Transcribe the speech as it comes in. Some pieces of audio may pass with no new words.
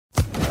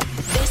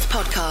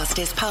podcast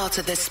is part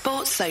of the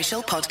Sports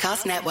Social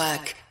Podcast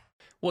Network.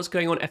 What's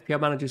going on, FPL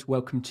managers?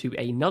 Welcome to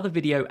another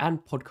video and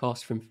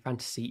podcast from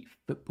Fantasy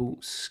Football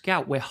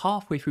Scout. We're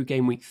halfway through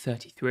game week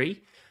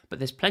 33, but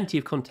there's plenty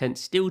of content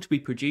still to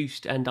be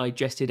produced and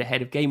digested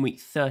ahead of game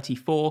week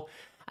 34.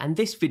 And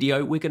this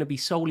video, we're going to be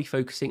solely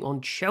focusing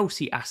on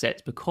Chelsea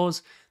assets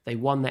because they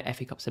won their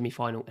FA Cup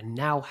semi-final and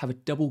now have a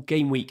double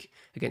game week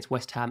against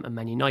West Ham and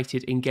Man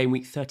United in game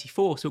week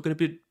 34. So we're going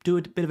to do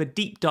a bit of a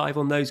deep dive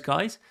on those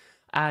guys.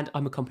 And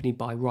I'm accompanied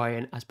by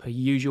Ryan as per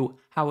usual.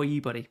 How are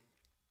you, buddy?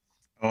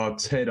 Oh,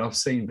 Ted, I've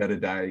seen better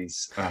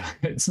days.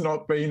 It's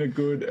not been a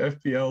good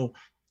FPL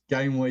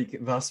game week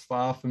thus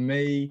far for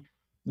me,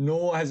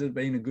 nor has it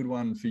been a good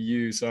one for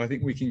you. So I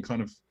think we can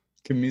kind of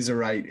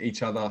commiserate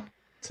each other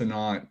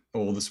tonight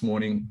or this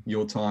morning,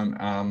 your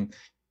time.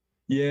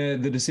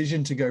 The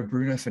decision to go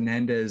Bruno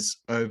Fernandes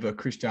over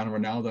Cristiano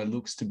Ronaldo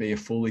looks to be a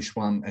foolish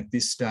one at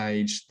this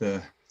stage.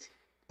 The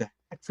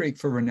hat-trick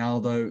for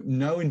Ronaldo,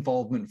 no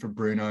involvement for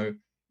Bruno,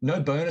 no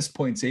bonus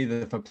points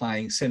either for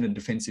playing centre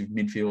defensive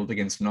midfield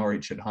against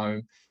Norwich at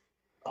home.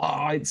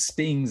 Oh, it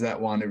stings, that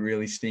one. It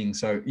really stings.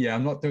 So, yeah,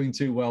 I'm not doing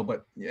too well,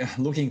 but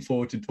looking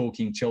forward to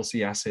talking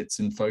Chelsea assets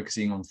and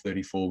focusing on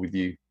 34 with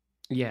you.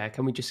 Yeah,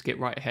 can we just skip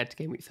right ahead to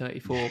game week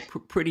 34?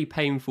 Pretty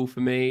painful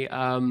for me.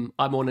 I'm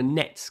on a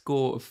net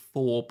score of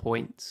 4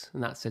 points,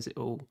 and that says it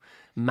all.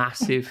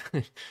 Massive,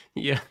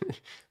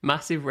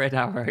 massive red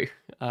arrow.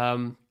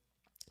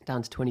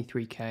 Down to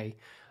 23k.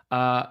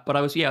 But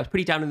I was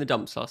pretty down in the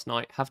dumps last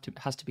night. Has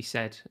to be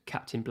said.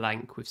 Captain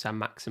Blank with Sam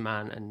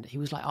Maximan, and he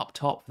was like up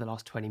top for the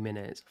last 20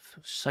 minutes. I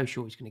was so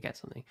sure he's going to get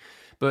something,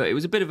 but it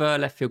was a bit of a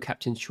left field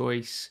captain's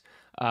choice.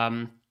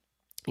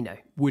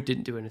 Wood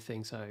didn't do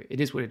anything, so it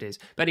is what it is.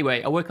 But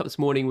anyway, I woke up this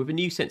morning with a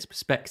new sense of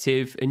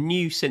perspective, a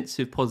new sense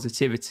of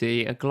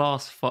positivity, a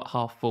glass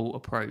half full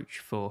approach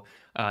for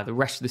the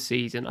rest of the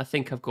season. I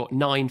think I've got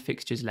 9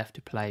 fixtures left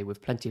to play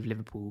with plenty of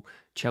Liverpool,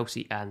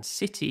 Chelsea and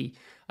City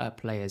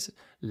players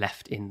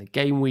left in the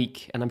game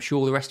week. And I'm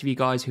sure the rest of you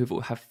guys who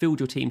have filled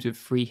your teams with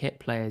free hit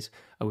players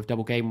with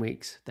double game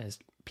weeks, there's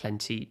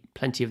plenty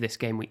of this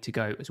game week to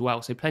go as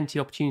well. So plenty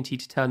of opportunity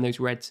to turn those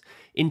reds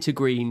into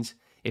greens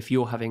if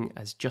you're having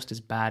just as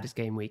bad as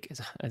game week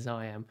as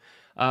I am.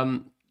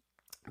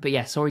 But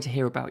yeah, sorry to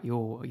hear about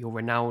your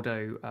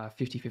Ronaldo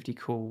 50-50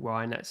 call,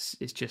 Ryan.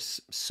 It's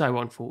just so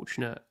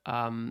unfortunate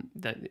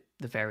that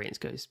the variance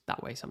goes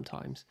that way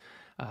sometimes.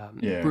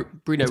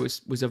 Bruno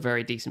was a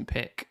very decent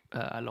pick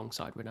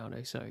alongside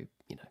Ronaldo, so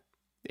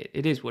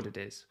it is what it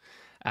is,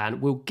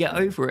 and we'll get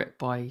over it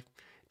by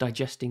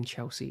digesting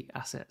Chelsea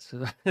assets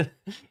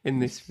in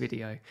this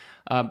video.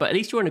 But at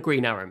least you're on a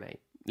green arrow,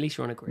 mate. At least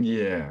you're on a green.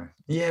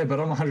 Yeah, but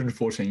I'm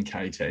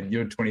 114k, Ted.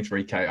 You're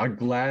 23k. I'd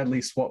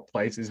gladly swap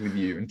places with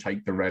you and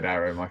take the red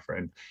arrow, my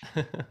friend.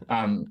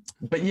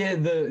 But yeah,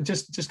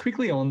 just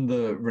quickly on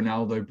the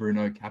Ronaldo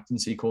Bruno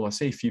captaincy call, I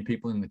see a few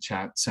people in the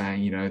chat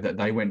saying, that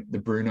they went the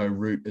Bruno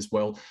route as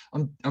well.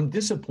 I'm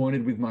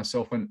disappointed with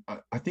myself, and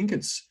I think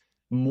it's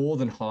more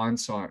than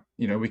hindsight.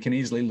 We can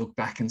easily look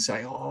back and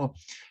say, oh,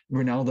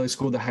 Ronaldo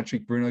scored the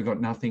hat-trick, Bruno got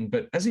nothing.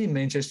 But as a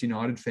Manchester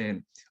United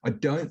fan, I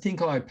don't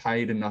think I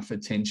paid enough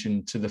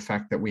attention to the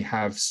fact that we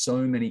have so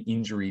many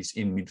injuries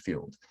in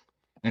midfield.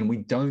 And we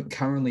don't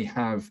currently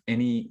have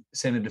any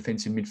centre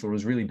defensive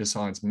midfielders really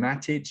besides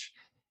Matic.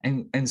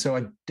 And so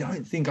I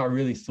don't think I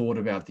really thought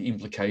about the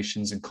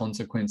implications and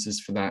consequences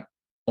for that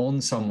on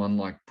someone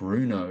like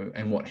Bruno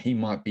and what he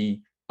might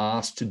be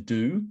asked to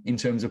do in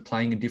terms of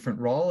playing a different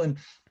role. And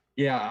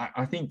yeah,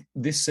 I think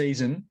this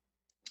season,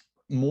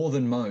 more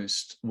than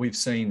most, we've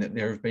seen that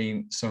there have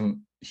been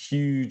some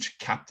huge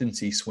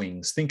captaincy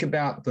swings. Think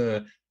about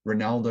the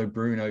Ronaldo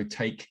Bruno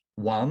take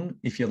one,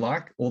 if you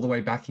like, all the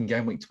way back in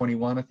game week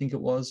 21, I think it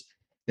was.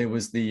 There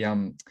was the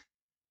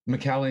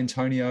Mikel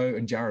Antonio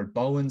and Jared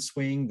Bowen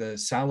swing, the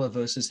Salah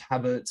versus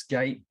Havertz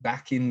gate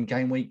back in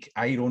game week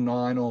 8 or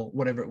 9 or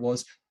whatever it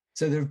was.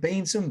 So there have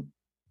been some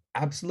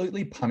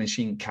absolutely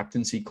punishing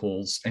captaincy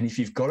calls. And if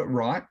you've got it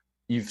right,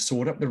 you've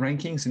sorted up the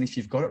rankings, and if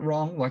you've got it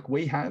wrong, like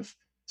we have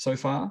so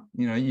far,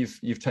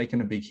 you've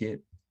taken a big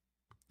hit.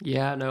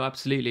 Yeah, no,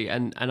 absolutely.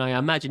 And I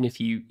imagine if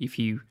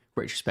you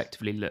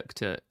retrospectively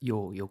looked at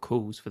your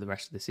calls for the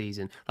rest of the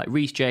season, like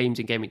Reece James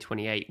in game week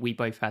 28, we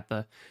both had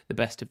the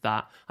best of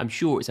that. I'm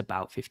sure it's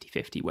about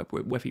 50-50,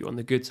 whether you're on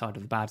the good side or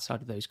the bad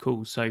side of those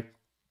calls. So you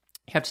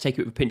have to take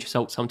it with a pinch of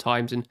salt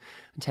sometimes and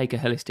take a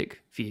holistic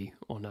view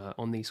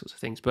on these sorts of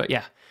things. But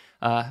yeah,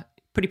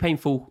 pretty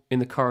painful in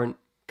the current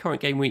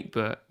game week,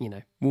 but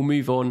we'll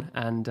move on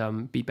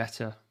and be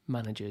better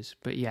managers.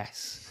 But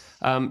yes,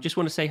 just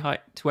want to say hi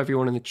to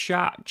everyone in the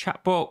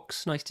chat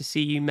box. Nice to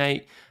see you,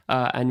 mate.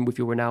 And with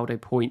your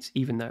Ronaldo points,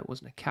 even though it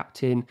wasn't a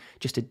captain,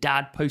 just a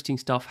dad posting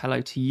stuff.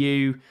 Hello to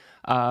you.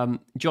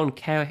 John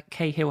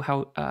Cahill,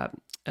 how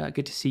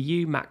good to see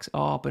you. Max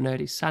R,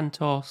 Bernardo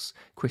Santos,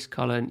 Chris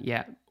Cullen.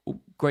 Yeah,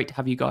 great to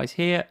have you guys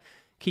here.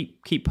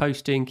 Keep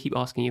posting, keep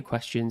asking your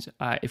questions.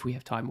 If we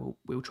have time,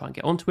 we'll try and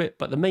get onto it.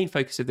 But the main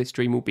focus of this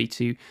stream will be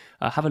to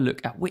have a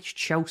look at which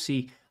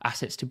Chelsea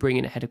assets to bring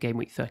in ahead of game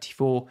week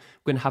 34. We're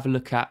going to have a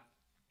look at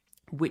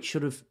which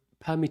sort of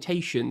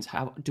permutations.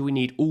 How do we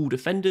need all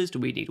defenders? Do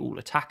we need all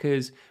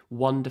attackers?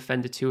 One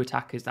defender, two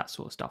attackers, that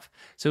sort of stuff.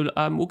 So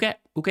we'll get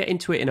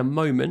into it in a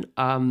moment.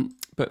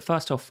 But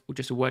first off,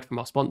 just a word from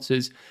our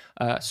sponsors.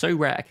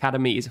 Sorare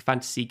Academy is a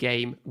fantasy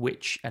game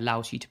which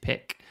allows you to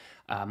pick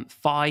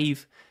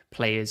 5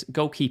 players: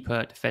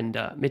 goalkeeper,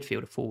 defender,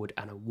 midfielder, forward,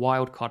 and a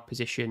wildcard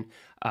position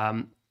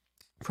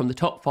from the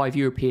top 5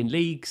 European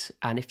leagues.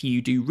 And if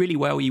you do really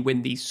well, you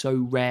win these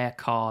Sorare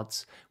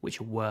cards, which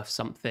are worth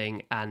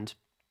something. And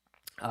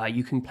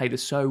you can play the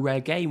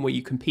Sorare game where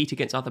you compete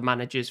against other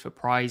managers for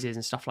prizes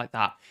and stuff like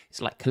that.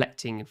 It's like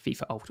collecting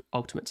FIFA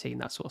Ultimate Team,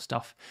 that sort of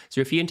stuff. So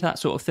if you're into that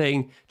sort of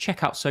thing,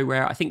 check out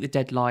Sorare. I think the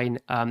deadline,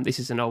 this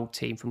is an old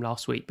team from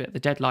last week, but the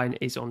deadline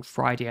is on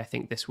Friday, I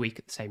think, this week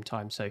at the same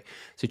time. So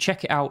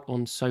check it out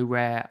on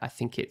Sorare. I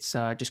think it's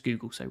just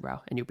Google Sorare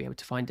and you'll be able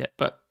to find it.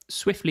 But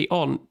swiftly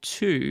on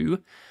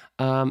to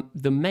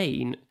the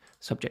main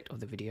subject of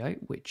the video,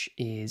 which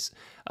is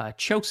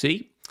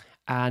Chelsea.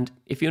 And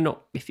if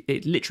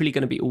it's literally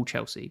going to be all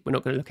Chelsea, we're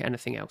not going to look at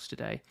anything else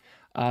today.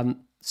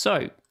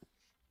 So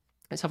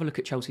let's have a look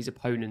at Chelsea's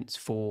opponents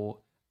for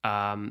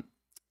the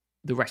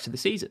rest of the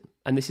season.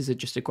 And this is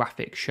just a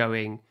graphic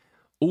showing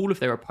all of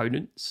their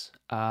opponents.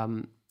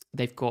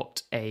 They've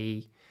got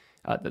the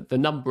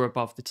number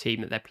above the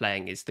team that they're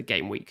playing is the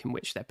game week in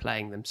which they're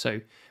playing them. So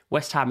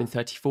West Ham in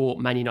 34,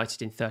 Man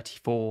United in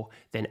 34,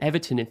 then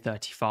Everton in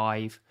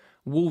 35,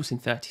 Wolves in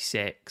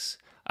 36,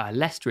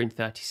 Leicester in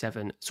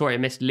 37. Sorry, I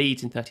missed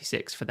Leeds in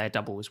 36 for their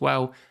double as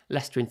well.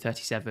 Leicester in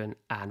 37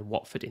 and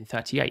Watford in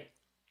 38.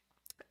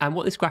 And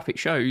what this graphic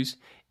shows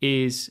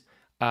is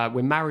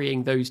we're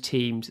marrying those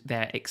teams,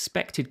 their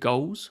expected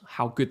goals,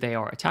 how good they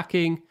are at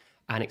attacking,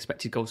 and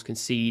expected goals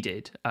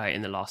conceded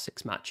in the last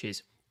 6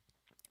 matches,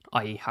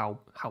 i.e. how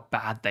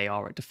bad they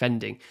are at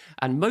defending.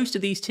 And most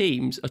of these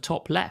teams are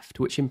top left,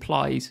 which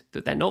implies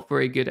that they're not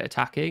very good at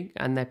attacking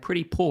and they're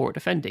pretty poor at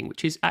defending,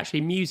 which is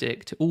actually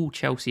music to all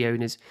Chelsea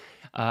owners'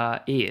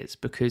 ears,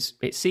 because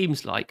it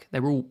seems like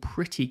they're all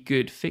pretty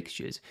good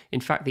fixtures. In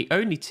fact, the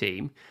only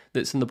team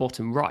that's in the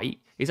bottom right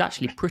is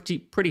actually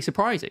pretty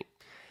surprising.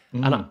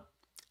 And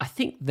I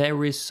think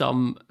there is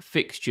some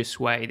fixture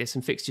sway, there's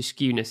some fixture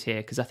skewness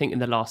here, because I think in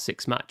the last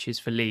 6 matches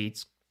for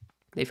Leeds,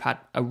 they've had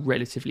a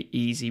relatively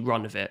easy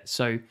run of it.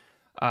 So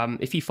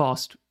if you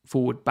fast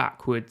forward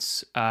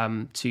backwards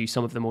to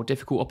some of the more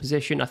difficult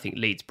opposition, I think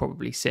Leeds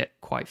probably sit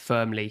quite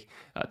firmly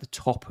at the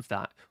top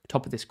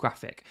of this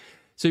graphic.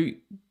 So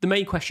the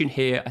main question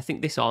here, I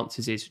think this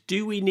answers is,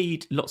 do we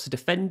need lots of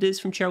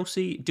defenders from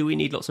Chelsea? Do we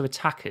need lots of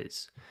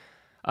attackers?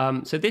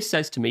 So this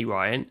says to me,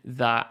 Ryan,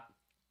 that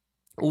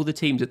all the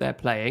teams that they're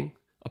playing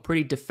are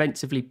pretty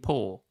defensively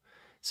poor.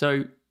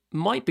 So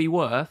might be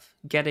worth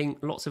getting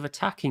lots of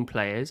attacking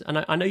players.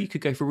 And I know you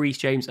could go for Reece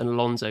James and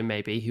Alonso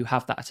maybe, who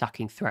have that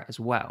attacking threat as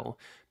well.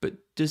 But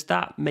does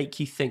that make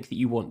you think that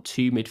you want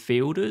 2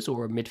 midfielders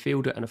or a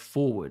midfielder and a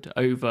forward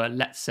over,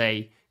 let's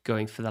say,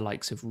 going for the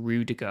likes of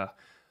Rudiger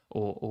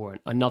or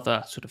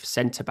another sort of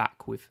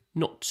centre-back with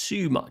not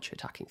too much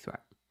attacking threat?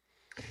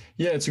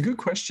 Yeah, it's a good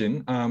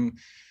question.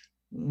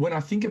 When I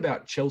think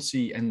about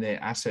Chelsea and their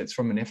assets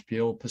from an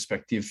FPL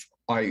perspective,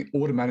 I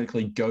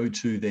automatically go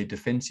to their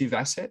defensive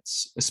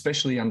assets,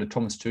 especially under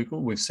Thomas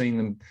Tuchel. We've seen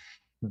them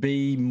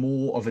be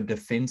more of a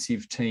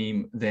defensive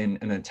team than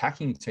an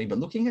attacking team. But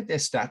looking at their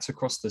stats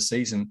across the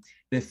season,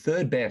 they're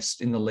 3rd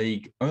best in the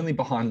league, only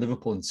behind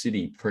Liverpool and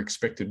City for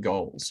expected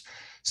goals.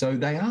 So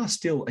they are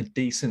still a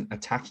decent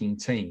attacking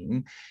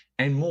team.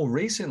 And more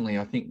recently,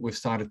 I think we've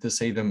started to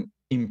see them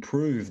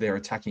improve their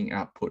attacking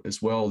output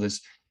as well.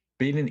 There's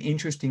been an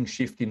interesting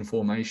shift in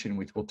formation,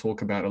 which we'll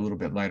talk about a little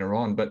bit later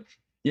on. But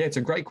yeah, it's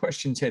a great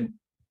question, Ted.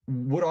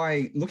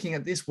 Looking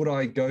at this, would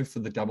I go for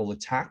the double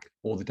attack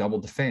or the double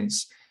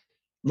defense?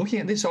 Looking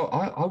at this,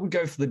 I would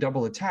go for the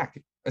double attack,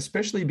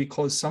 especially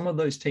because some of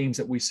those teams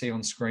that we see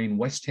on screen,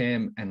 West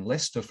Ham and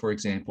Leicester, for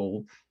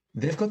example,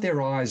 they've got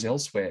their eyes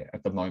elsewhere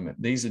at the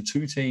moment. These are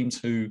 2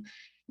 teams who,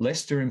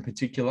 Leicester in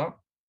particular,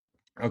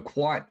 are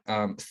quite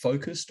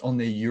focused on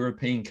their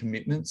European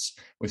commitments.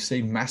 We've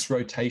seen mass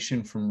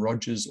rotation from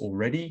Rodgers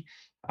already.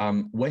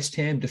 West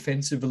Ham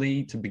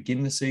defensively to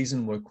begin the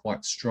season were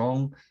quite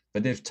strong,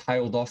 but they've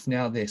tailed off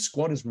now. Their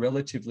squad is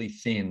relatively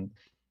thin,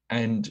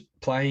 and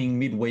playing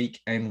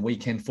midweek and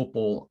weekend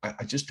football,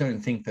 I just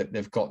don't think that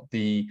they've got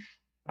the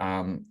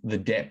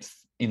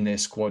depth in their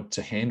squad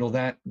to handle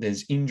that.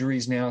 There's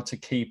injuries now to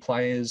key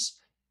players.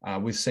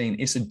 We've seen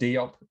Issa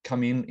Diop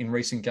come in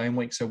recent game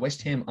weeks. So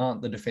West Ham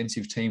aren't the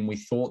defensive team we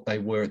thought they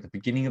were at the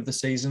beginning of the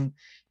season,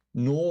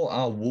 nor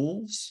are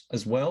Wolves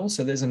as well.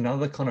 So there's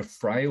another kind of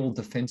frail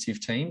defensive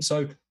team.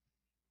 So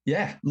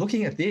yeah,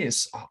 looking at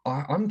this,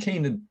 I'm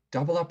keen to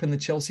double up in the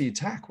Chelsea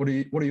attack. What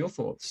are your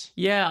thoughts?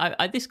 Yeah,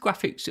 this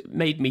graphic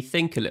made me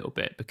think a little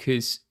bit,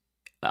 because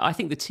I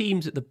think the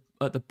teams at the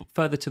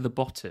further to the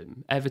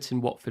bottom,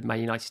 Everton, Watford,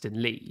 Man United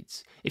and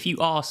Leeds, if you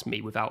ask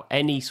me without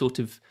any sort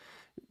of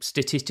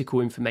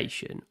statistical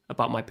information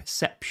about my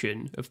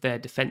perception of their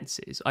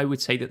defences, I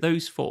would say that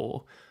those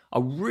 4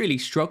 are really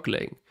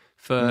struggling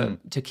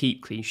to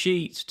keep clean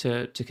sheets,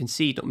 to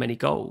concede not many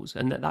goals,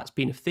 and that's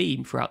been a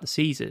theme throughout the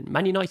season.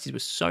 Man United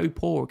was so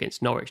poor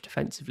against Norwich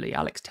defensively.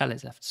 Alex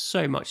Telles left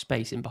so much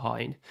space in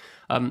behind.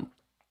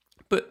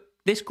 But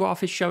this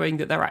graph is showing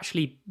that they're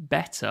actually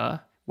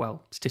better,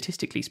 well,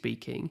 statistically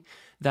speaking,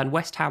 than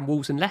West Ham,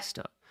 Wolves and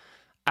Leicester.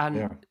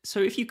 And so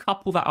if you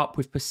couple that up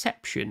with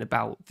perception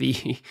about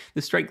the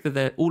strength of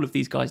all of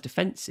these guys'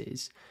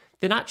 defences,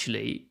 then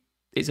actually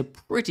it's a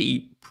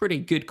pretty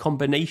good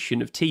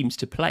combination of teams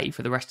to play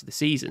for the rest of the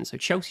season. So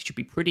Chelsea should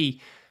be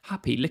pretty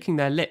happy, licking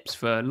their lips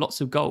for lots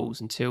of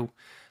goals until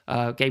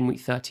game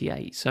week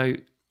 38. So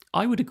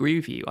I would agree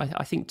with you.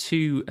 I think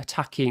two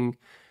attacking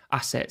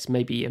assets,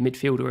 maybe a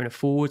midfielder and a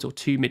forward, or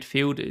two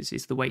midfielders,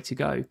 is the way to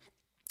go.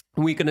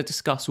 And we're going to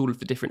discuss all of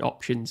the different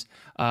options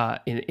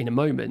in a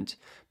moment.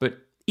 But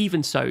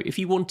even so, if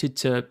you wanted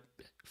to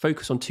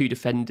focus on two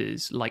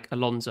defenders like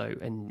Alonso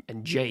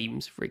and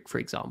James, for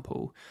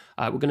example.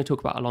 We're going to talk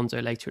about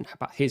Alonso later and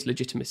about his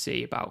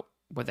legitimacy, about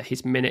whether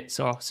his minutes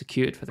are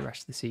secured for the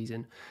rest of the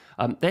season.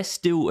 They're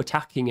still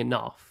attacking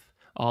enough,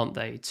 aren't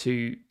they,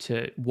 to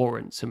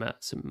warrant some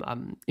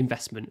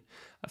investment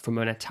from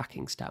an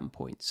attacking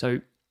standpoint.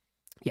 So,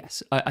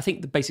 yes, I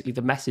think basically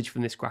the message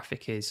from this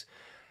graphic is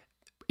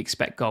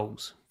expect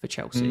goals for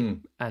Chelsea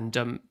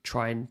and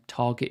try and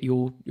target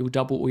your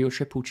double or your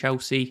triple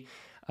Chelsea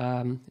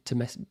to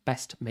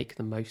best make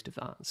the most of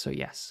that. So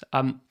yes,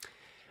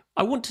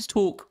 I want to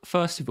talk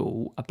first of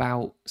all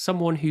about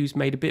someone who's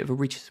made a bit of a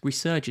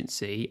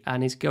resurgency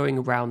and is going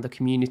around the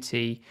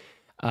community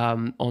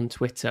on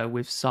Twitter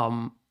with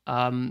some,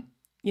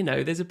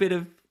 there's a bit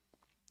of,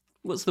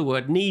 what's the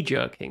word,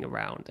 knee-jerking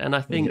around. And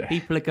I think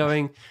people are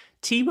going,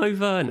 Timo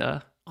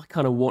Werner, I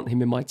kind of want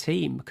him in my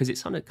team because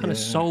it's kind of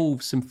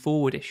solves some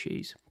forward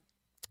issues.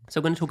 So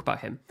I'm going to talk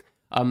about him.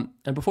 And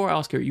before I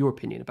ask you your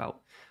opinion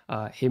about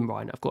him,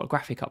 Ryan, I've got a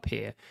graphic up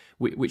here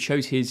which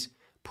shows his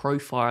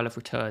profile of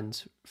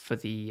returns for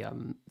the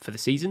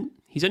season.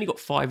 He's only got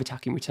 5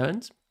 attacking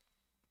returns.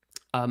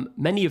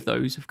 Many of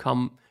those have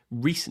come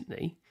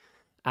recently,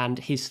 and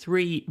his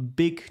 3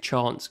 big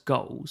chance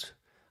goals,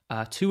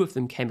 2 of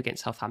them came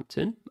against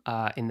Southampton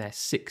in their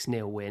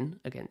 6-0 win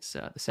against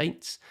the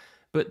Saints.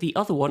 But the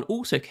other one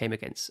also came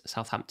against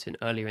Southampton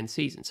earlier in the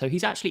season. So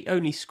he's actually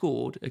only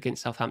scored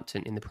against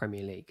Southampton in the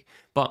Premier League.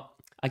 But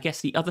I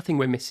guess the other thing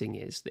we're missing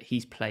is that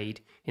he's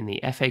played in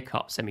the FA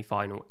Cup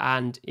semi-final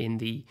and in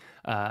the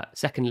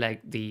second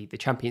leg, the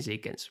Champions League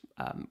against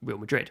Real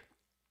Madrid.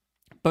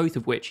 Both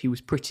of which he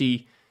was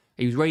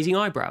raising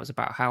eyebrows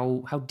about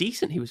how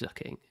decent he was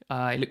looking.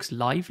 It looks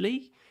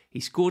lively. He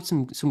scored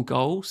some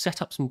goals,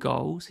 set up some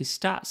goals. His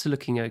stats are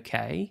looking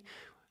okay.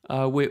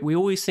 We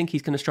always think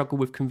he's going to struggle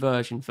with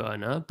conversion,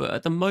 Werner, but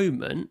at the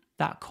moment,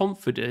 that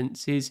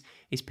confidence is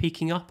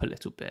peaking up a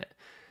little bit.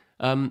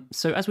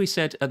 So as we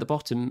said at the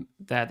bottom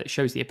there, that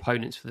shows the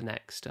opponents for the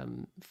next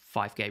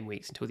 5 game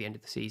weeks until the end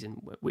of the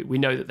season. We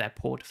know that they're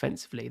poor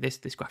defensively.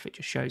 This graphic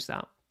just shows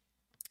that.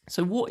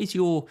 So what's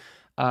your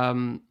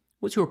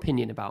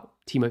opinion about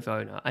Timo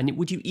Werner? And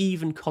would you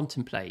even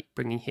contemplate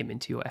bringing him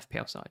into your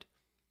FPL side?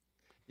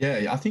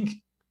 Yeah, I think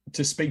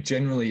to speak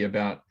generally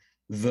about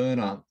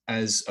Werner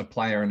as a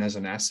player and as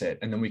an asset,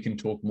 and then we can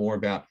talk more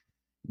about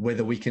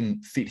whether we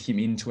can fit him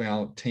into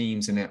our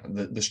teams and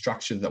the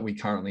structure that we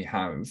currently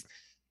have.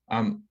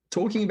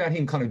 Talking about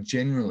him kind of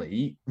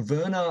generally,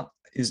 Werner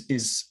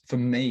is for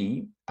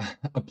me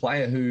a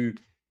player who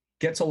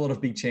gets a lot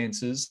of big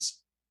chances,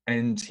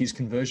 and his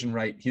conversion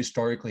rate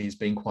historically has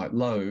been quite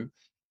low.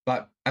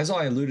 But as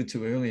I alluded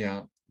to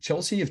earlier,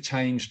 Chelsea have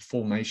changed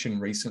formation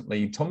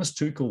recently. Thomas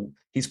Tuchel,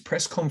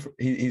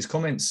 his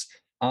comments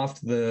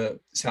after the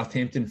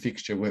Southampton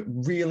fixture were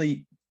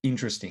really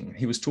interesting.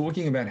 He was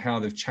talking about how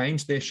they've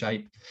changed their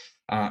shape,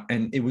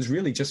 and it was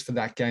really just for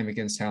that game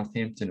against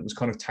Southampton. It was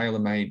kind of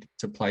tailor-made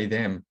to play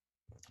them.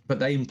 But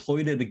they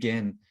employed it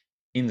again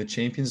in the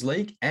Champions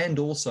League and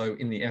also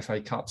in the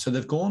FA Cup. So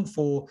they've gone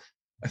for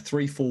a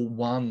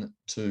 3-4-1-2,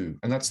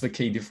 and that's the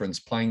key difference,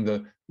 playing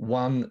the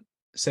one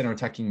centre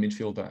attacking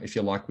midfielder, if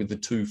you like, with the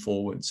 2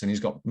 forwards. And he's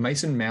got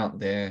Mason Mount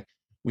there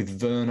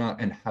with Werner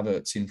and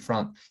Havertz in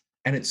front.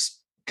 And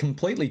it's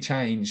completely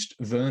changed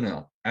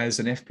Werner as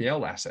an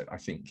FPL asset, I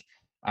think.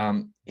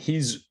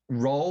 His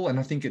role, and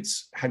I think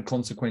it's had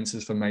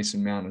consequences for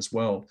Mason Mount as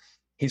well,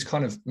 he's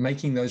kind of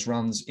making those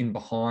runs in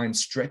behind,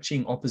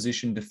 stretching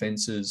opposition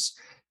defences.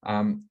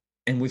 And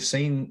we've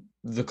seen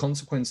the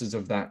consequences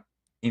of that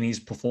in his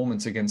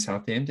performance against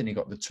Southampton. He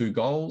got the 2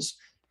 goals.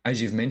 As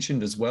you've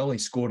mentioned as well, he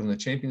scored in the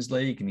Champions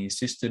League and he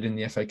assisted in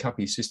the FA Cup.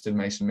 He assisted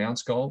Mason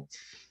Mount's goal.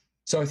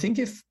 So I think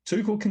if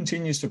Tuchel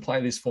continues to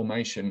play this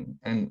formation,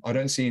 and I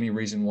don't see any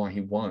reason why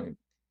he won't,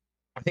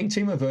 I think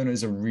Timo Werner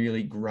is a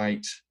really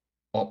great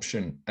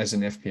option as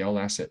an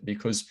FPL asset,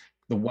 because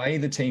the way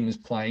the team is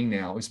playing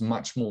now is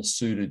much more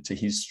suited to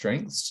his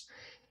strengths.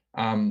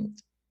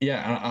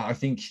 I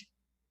think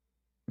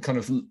kind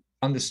of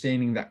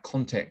understanding that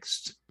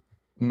context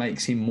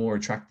makes him more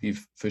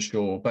attractive for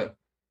sure. But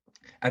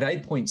at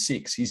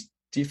 8.6, he's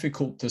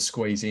difficult to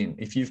squeeze in.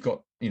 If you've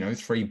got,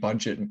 3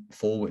 budget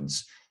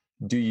forwards,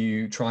 Do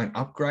you try and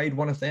upgrade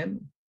one of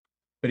them?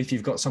 But if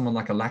you've got someone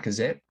like a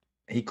Lacazette,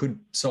 he could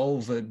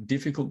solve a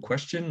difficult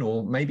question.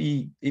 Or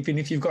maybe even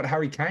if you've got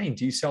Harry Kane,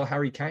 do you sell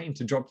Harry Kane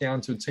to drop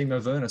down to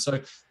Timo Werner?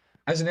 So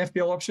as an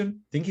FPL option,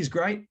 I think he's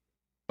great,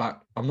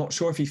 but I'm not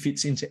sure if he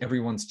fits into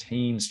everyone's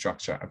team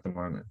structure at the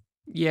moment.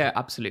 Yeah,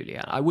 absolutely.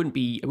 I wouldn't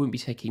be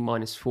taking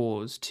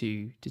 -4s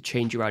to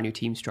change around your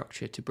team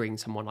structure to bring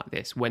someone like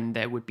this when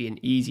there would be an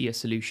easier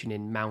solution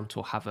in Mount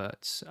or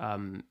Havertz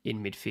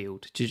in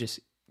midfield to just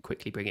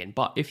quickly bring in.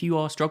 But if you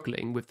are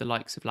struggling with the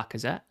likes of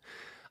Lacazette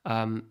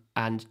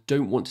and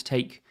don't want to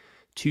take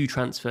 2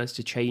 transfers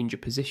to change a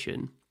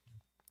position,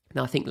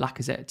 now I think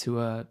Lacazette to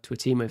a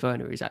Timo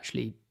Werner is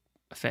actually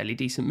a fairly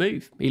decent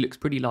move. He looks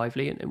pretty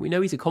lively, and we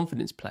know he's a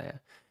confidence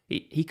player.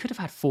 He could have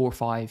had 4 or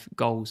 5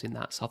 goals in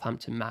that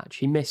Southampton match.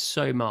 He missed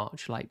so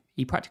much. Like,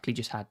 he practically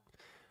just had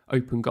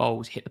open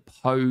goals, hit the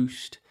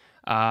post,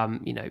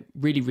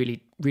 really,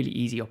 really, really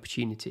easy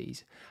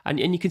opportunities. And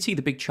you can see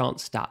the big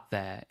chance stat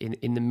there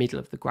in the middle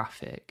of the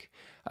graphic.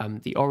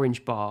 The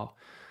orange bar.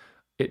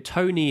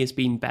 Tony has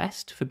been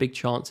best for big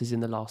chances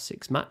in the last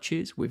 6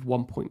 matches with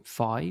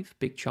 1.5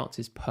 big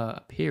chances per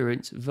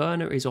appearance.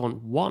 Werner is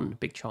on 1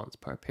 big chance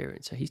per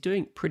appearance, so he's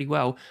doing pretty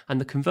well.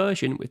 And the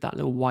conversion with that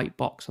little white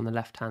box on the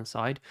left-hand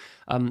side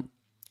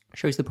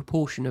shows the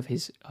proportion of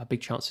his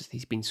big chances that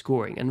he's been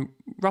scoring. And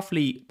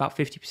roughly about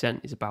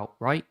 50% is about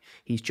right.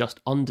 He's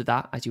just under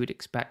that, as you would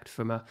expect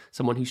from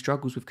someone who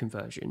struggles with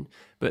conversion.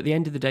 But at the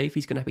end of the day, if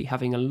he's going to be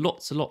having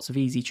lots and lots of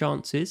easy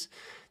chances,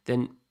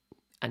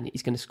 and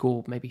he's going to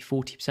score maybe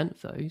 40%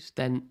 of those,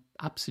 then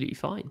absolutely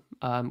fine.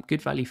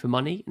 Good value for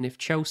money. And if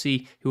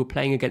Chelsea, who are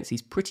playing against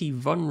these pretty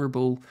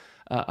vulnerable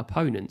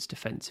opponents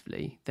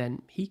defensively,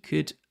 then he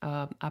could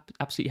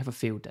absolutely have a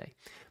field day.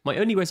 My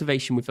only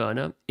reservation with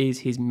Werner is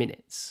his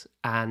minutes.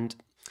 And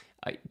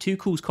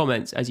Tuchel's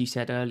comments, as you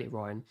said earlier,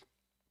 Ryan,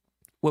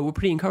 were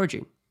pretty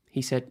encouraging.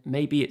 He said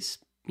maybe it's,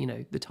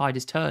 the tide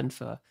has turned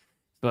for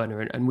Werner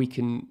and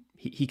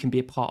he can be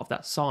a part of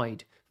that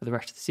side for the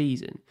rest of the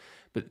season.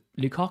 But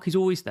Lukaku's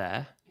always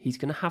there. He's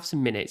going to have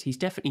some minutes. He's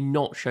definitely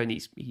not shown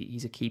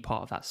he's a key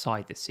part of that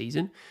side this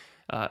season.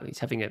 He's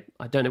having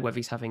I don't know whether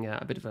he's having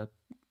a bit of a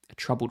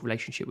troubled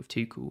relationship with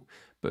Tuchel,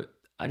 but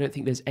I don't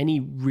think there's any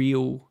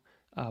real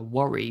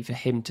worry for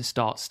him to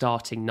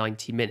starting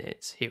 90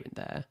 minutes here and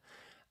there.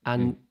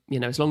 And,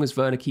 as long as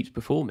Werner keeps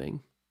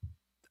performing,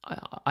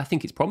 I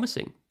think it's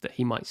promising that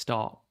he might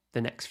start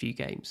the next few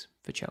games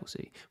for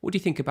Chelsea. What do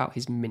you think about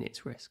his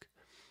minutes risk?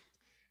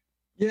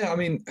 Yeah, I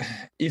mean,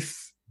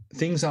 if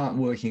things aren't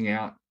working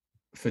out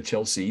for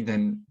Chelsea,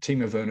 then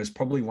Timo Werner is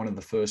probably one of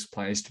the first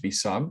players to be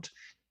subbed.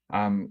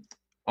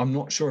 I'm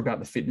not sure about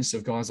the fitness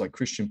of guys like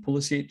Christian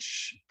Pulisic,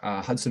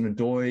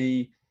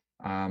 Hudson-Odoi,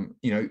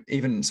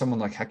 even someone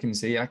like Hakim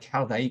Ziyech,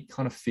 how they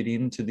kind of fit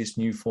into this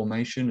new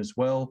formation as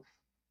well.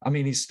 I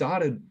mean, he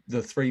started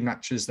the 3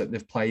 matches that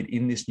they've played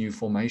in this new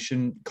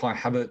formation. Kai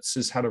Havertz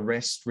has had a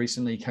rest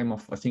recently. He came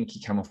off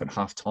at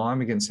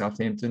half-time against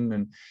Southampton,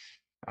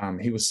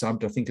 and he was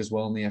subbed, I think, as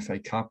well in the FA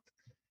Cup.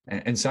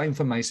 And same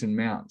for Mason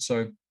Mount.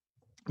 So,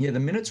 yeah,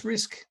 the minutes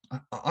risk,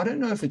 I don't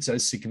know if it's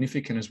as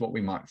significant as what we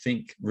might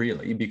think,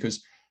 really,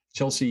 because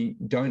Chelsea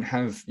don't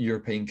have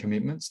European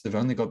commitments. They've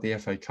only got the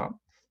FA Cup.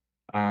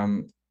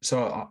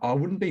 So I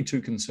wouldn't be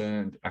too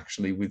concerned,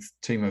 actually, with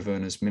Timo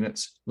Werner's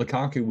minutes.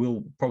 Lukaku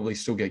will probably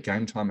still get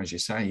game time, as you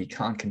say. He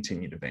can't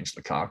continue to bench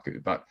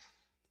Lukaku. But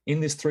in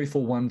this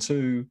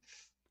 3-4-1-2,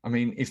 I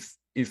mean,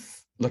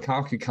 if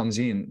Lukaku comes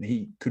in,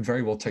 he could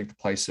very well take the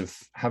place of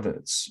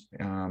Havertz,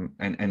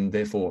 and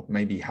therefore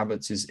maybe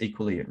Havertz is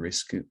equally at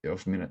risk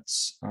of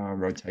minutes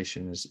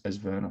rotation as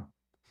Werner.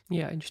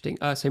 Yeah, interesting.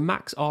 So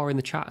Max R in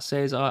the chat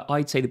says,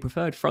 I'd say the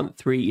preferred front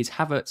 3 is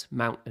Havertz,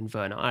 Mount and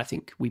Werner. I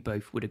think we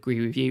both would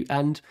agree with you.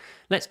 And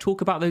let's talk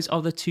about those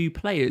other 2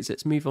 players.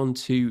 Let's move on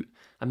to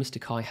Mr.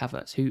 Kai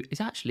Havertz, who has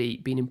actually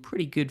been in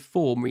pretty good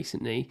form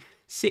recently.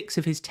 6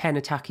 of his 10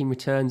 attacking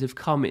returns have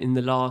come in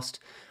the last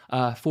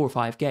 4 or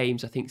 5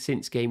 games, I think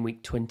since game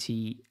week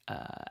 28,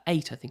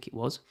 I think it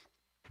was.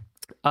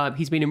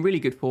 He's been in really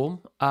good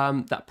form.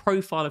 That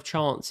profile of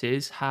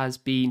chances has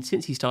been,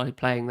 since he started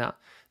playing that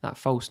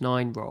false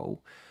 9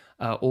 role,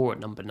 or at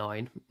number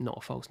 9, not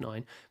a false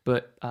 9,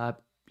 but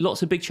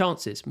lots of big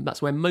chances.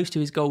 That's where most of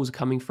his goals are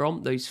coming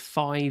from, those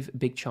 5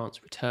 big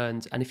chance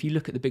returns. And if you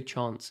look at the big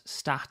chance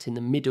stat in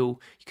the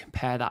middle, you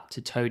compare that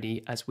to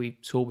Tony, as we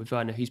saw with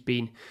Werner, who's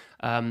been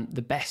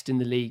the best in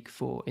the league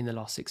in the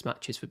last 6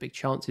 matches for big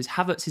chances.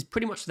 Havertz is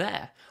pretty much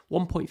there,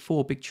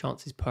 1.4 big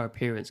chances per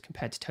appearance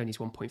compared to Tony's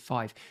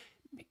 1.5.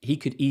 He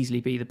could easily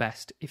be the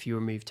best if you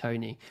remove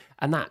Tony.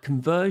 And that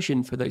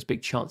conversion for those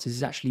big chances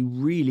is actually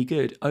really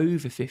good,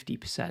 over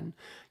 50%.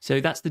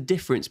 So that's the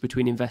difference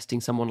between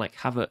investing someone like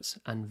Havertz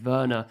and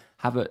Werner.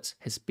 Havertz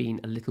has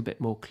been a little bit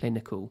more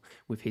clinical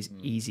with his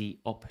easy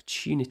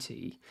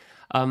opportunities,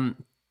 I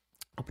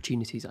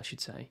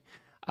should say.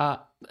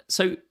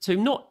 So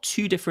not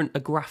too different a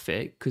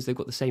graphic, because they've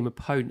got the same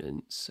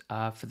opponents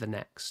for the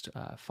next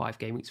 5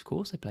 game weeks, of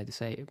course. They play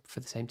for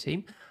the same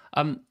team.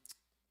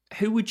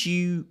 who would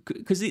you?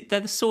 Because they're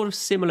the sort of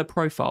similar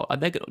profile.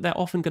 They're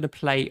often going to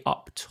play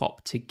up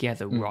top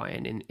together,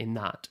 Ryan. In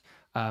that,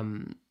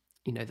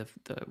 the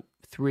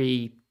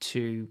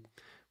 3-2,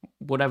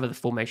 whatever the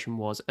formation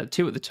was,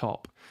 2 at the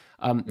top.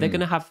 They're going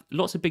to have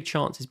lots of big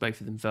chances,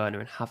 both of them, Werner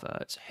and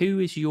Havertz. Who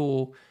is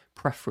your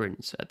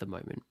preference at the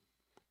moment?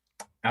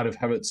 Out of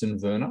Havertz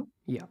and Werner?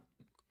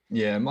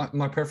 Yeah,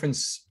 my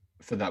preference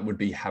for that would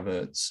be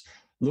Havertz.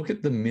 Look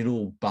at the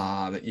middle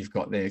bar that you've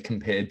got there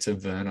compared to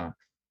Werner.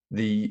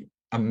 The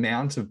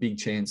amount of big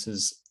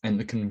chances and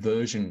the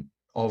conversion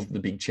of the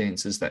big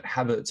chances that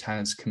Havertz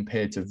has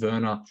compared to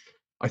Werner.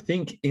 I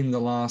think in the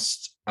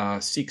last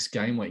 6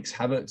 game weeks,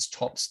 Havertz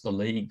tops the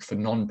league for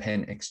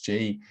non-pen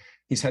XG.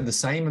 He's had the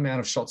same amount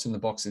of shots in the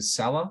box as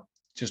Salah,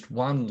 just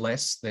 1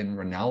 less than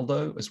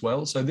Ronaldo as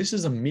well. So this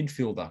is a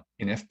midfielder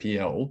in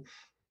FPL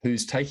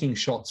who's taking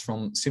shots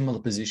from similar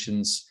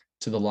positions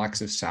to the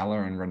likes of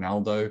Salah and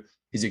Ronaldo.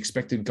 His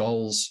expected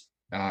goals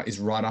is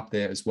right up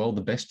there as well, the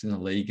best in the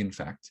league, in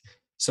fact.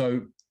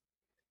 So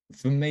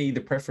for me,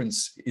 the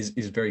preference is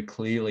very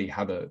clearly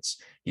Havertz.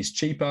 He's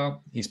cheaper,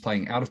 he's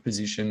playing out of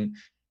position,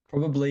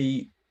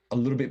 probably a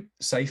little bit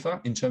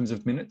safer in terms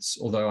of minutes,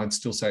 although I'd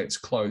still say it's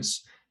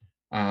close.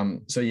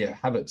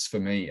 Havertz for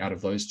me out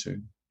of those 2.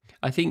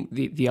 I think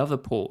the other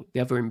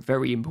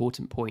very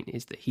important point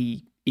is that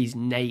he is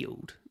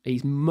nailed.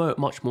 He's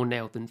much more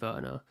nailed than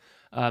Werner.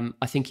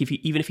 I think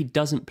even if he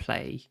doesn't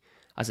play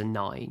as a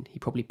 9, he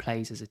probably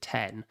plays as a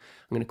 10. I'm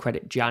going to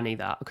credit Gianni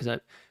that, because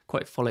I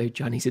quite followed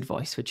Gianni's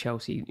advice for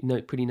Chelsea.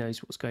 He pretty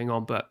knows what's going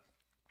on, but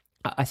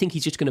I think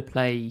he's just going to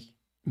play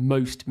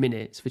most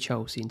minutes for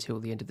Chelsea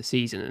until the end of the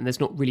season, and there's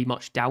not really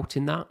much doubt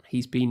in that.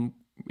 He's been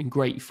in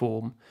great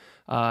form,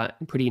 and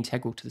pretty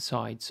integral to the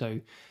side,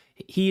 so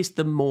he is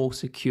the more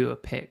secure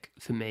pick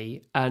for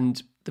me,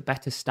 and the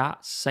better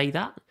stats say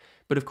that.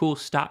 But of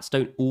course, stats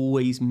don't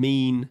always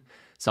mean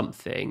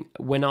something.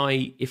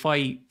 If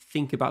I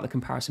think about the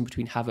comparison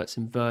between Havertz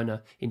and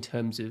Werner in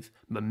terms of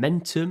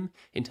momentum,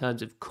 in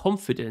terms of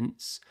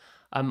confidence,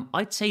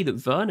 I'd say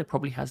that Werner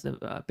probably has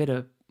a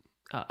better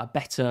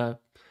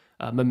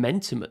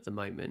momentum at the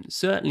moment.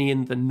 Certainly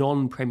in the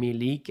non-Premier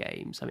League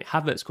games. I mean,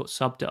 Havertz got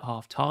subbed at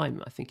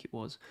half-time, I think it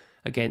was,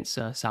 against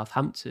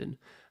Southampton,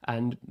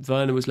 and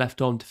Werner was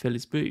left on to fill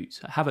his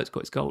boots. Havertz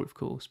got his goal, of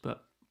course,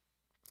 but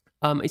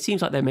it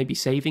seems like they may be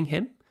saving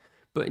him.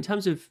 But in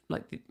terms of,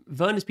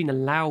 Werner's been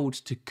allowed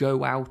to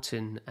go out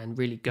and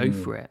really go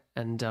for it,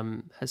 and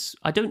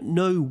I don't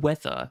know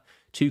whether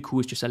Tuchel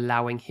was just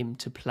allowing him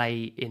to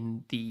play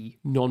in the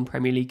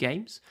non-Premier League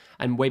games,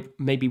 and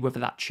maybe whether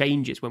that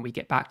changes when we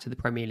get back to the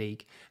Premier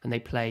League and they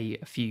play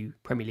a few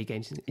Premier League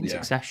games in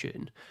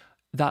succession.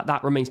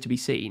 That remains to be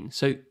seen.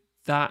 So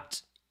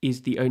that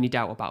is the only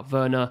doubt about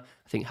Werner.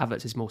 I think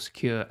Havertz is more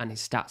secure and his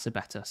stats are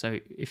better. So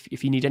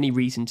if you need any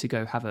reason to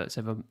go Havertz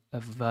over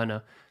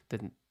Werner,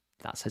 then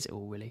that says it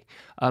all, really.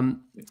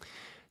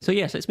 So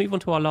let's move on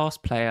to our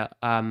last player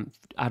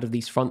out of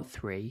these front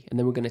 3, and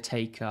then we're going to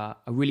take a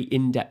really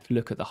in-depth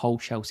look at the whole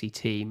Chelsea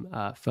team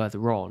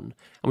further on. And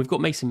we've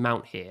got Mason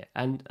Mount here,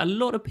 and a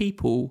lot of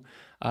people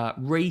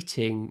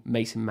rating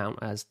Mason Mount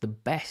as the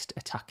best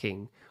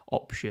attacking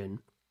option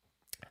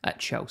at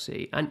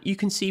Chelsea, and you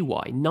can see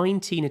why.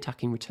 19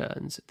 attacking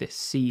returns this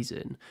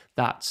season.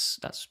 That's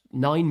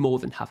 9 more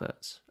than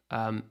Havertz.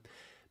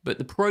 But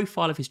the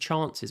profile of his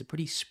chances are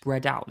pretty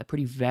spread out. They're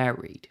pretty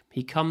varied.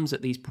 He comes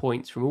at these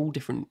points from all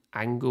different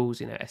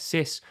angles,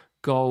 assists,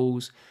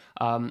 goals.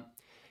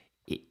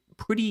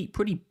 Pretty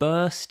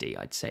bursty,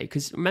 I'd say.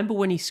 Because remember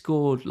when he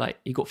scored,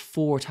 he got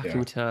 4 attacking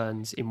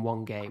returns in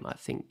one game. I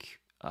think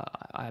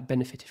I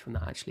benefited from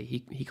that, actually.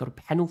 He got a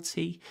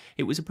penalty.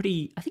 It was I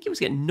think it was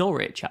against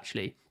Norwich,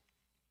 actually.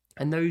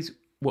 And those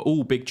were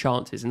all big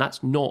chances, and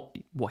that's not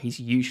what he's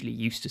usually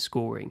used to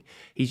scoring.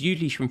 He's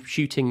usually from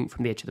shooting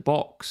from the edge of the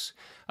box,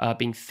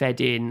 being fed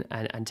in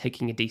and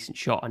taking a decent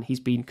shot, and he's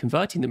been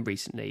converting them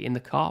recently in the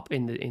Cup,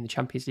 in the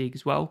Champions League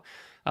as well.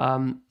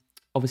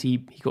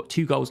 Obviously, he got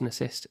 2 goals and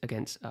assists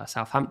against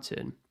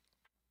Southampton.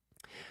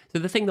 So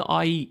the thing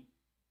that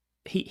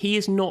he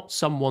is not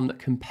someone that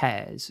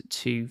compares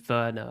to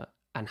Werner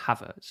and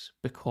Havertz,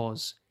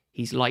 because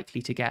he's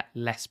likely to get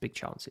less big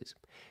chances.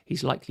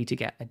 He's likely to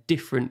get a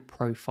different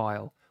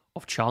profile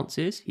of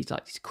chances. He's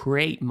likely to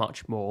create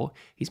much more.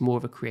 He's more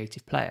of a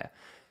creative player.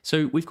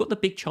 So we've got the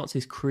big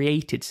chances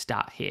created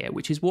stat here,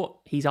 which is what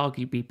he's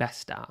arguably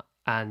best at.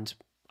 And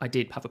I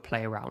did have a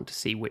play around to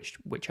see which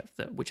of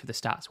the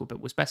stats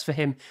was best for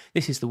him.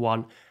 This is the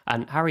one.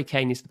 And Harry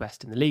Kane is the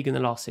best in the league in the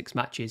last 6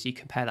 matches. You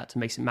compare that to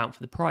Mason Mount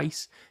for the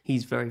price,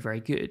 he's very,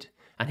 very good.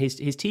 And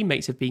his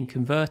teammates have been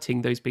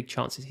converting those big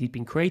chances he's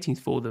been creating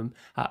for them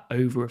at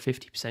over a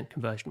 50%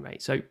 conversion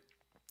rate. So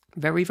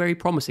very, very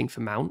promising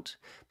for Mount,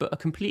 but a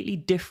completely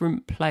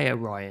different player,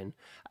 Ryan.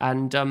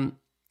 And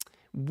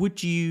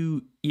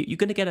you're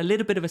going to get a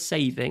little bit of a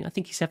saving. I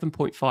think he's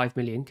 7.5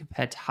 million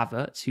compared to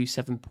Havertz, who's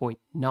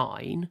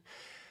 7.9.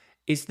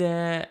 Is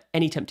there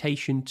any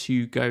temptation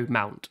to go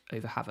Mount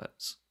over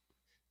Havertz?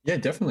 Yeah,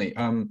 definitely.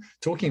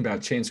 Talking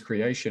about chance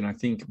creation, I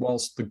think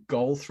whilst the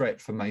goal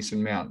threat for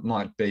Mason Mount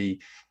might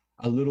be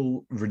a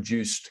little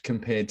reduced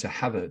compared to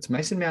Havertz.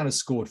 Mason Mount has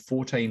scored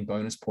 14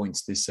 bonus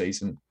points this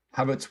season,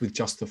 Havertz with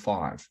just the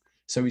 5.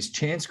 So his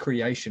chance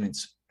creation,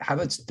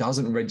 Havertz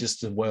doesn't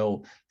register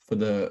well for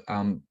the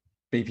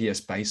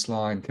BPS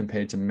baseline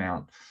compared to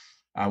Mount.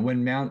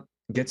 When Mount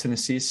gets an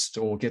assist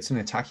or gets an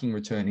attacking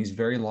return, he's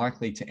very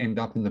likely to end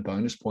up in the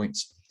bonus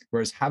points,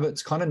 whereas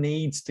Havertz kind of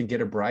needs to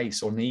get a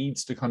brace or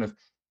needs to kind of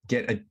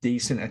get a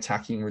decent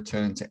attacking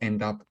return to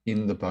end up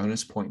in the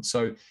bonus points.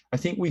 So I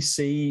think we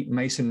see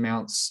Mason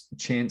Mount's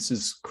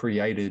chances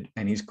created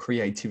and his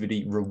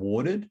creativity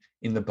rewarded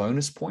in the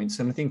bonus points.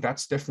 And I think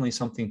that's definitely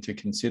something to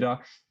consider.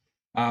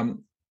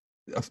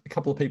 A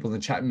couple of people in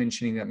the chat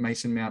mentioning that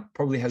Mason Mount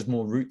probably has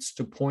more routes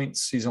to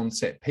points. He's on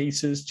set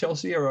pieces.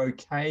 Chelsea are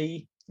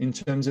okay in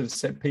terms of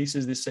set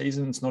pieces this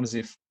season. It's not as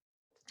if,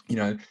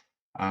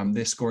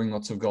 they're scoring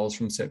lots of goals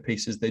from set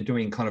pieces. They're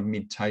doing kind of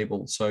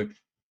mid-table. So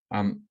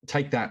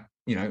take that,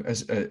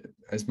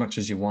 as much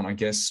as you want, I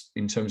guess,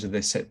 in terms of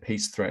their set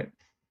piece threat.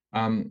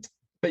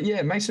 But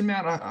yeah, Mason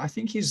Mount, I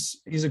think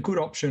he's a good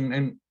option.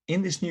 And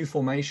in this new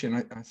formation,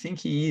 I think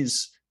he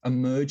is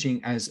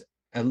emerging as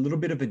a little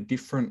bit of a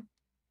different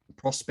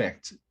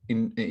prospect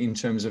in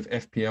terms of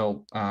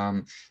FPL.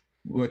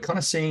 We're kind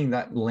of seeing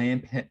that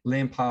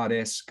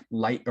Lampard-esque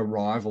late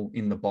arrival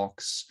in the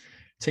box.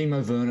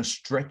 Timo Werner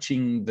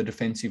stretching the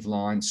defensive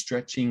line,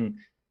 stretching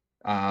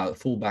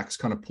fullbacks,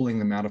 kind of pulling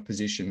them out of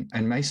position,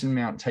 and Mason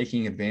Mount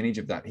taking advantage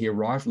of that. He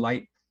arrived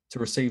late to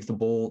receive the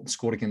ball,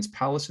 scored against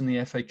Palace in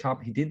the FA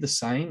Cup. He did the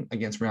same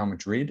against Real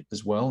Madrid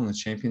as well in the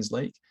Champions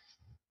League.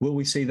 Will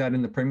we see that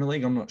in the Premier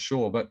League? I'm not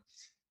sure, but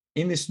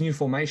in this new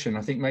formation,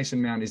 I think Mason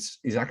Mount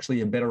is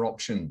actually a better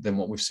option than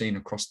what we've seen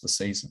across the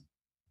season.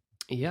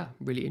 Yeah,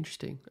 really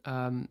interesting.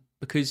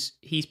 Because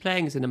he's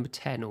playing as a number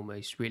 10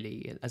 almost,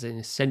 really, as an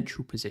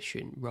essential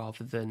position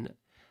rather than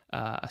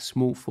a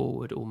small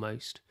forward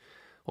almost,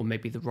 or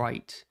maybe the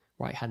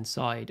right-hand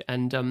side.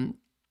 And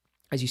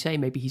as you say,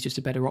 maybe he's just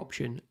a better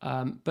option.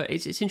 But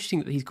it's interesting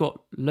that he's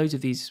got loads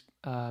of these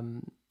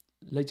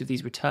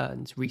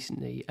returns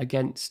recently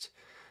against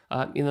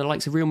the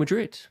likes of Real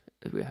Madrid.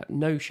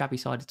 No shabby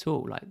side at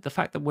all. Like the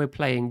fact that we're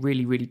playing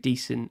really, really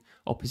decent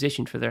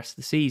opposition for the rest of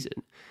the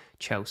season,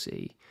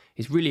 Chelsea,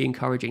 is really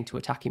encouraging to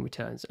attacking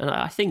returns. And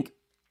I think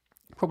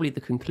probably the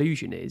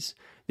conclusion is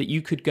that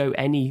you could go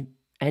any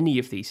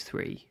of these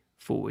three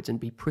forwards and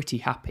be pretty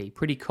happy,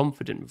 pretty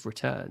confident with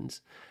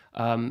returns,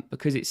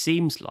 because it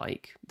seems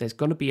like there's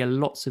going to be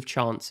lots of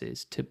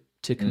chances to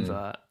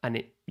convert,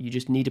 and you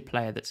just need a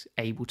player that's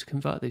able to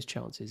convert those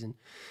chances. And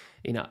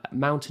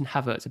Mount and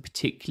Havertz are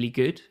particularly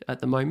good at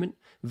the moment.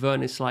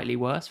 Werner's slightly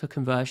worse for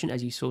conversion,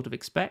 as you sort of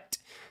expect.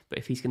 But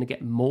if he's going to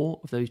get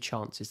more of those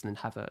chances than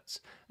Havertz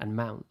and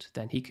Mount,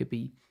 then he could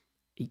be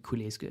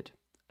equally as good.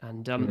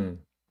 And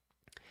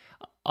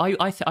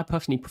I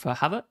personally prefer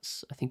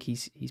Havertz. I think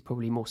he's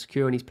probably more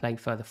secure and he's playing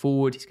further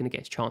forward. He's going to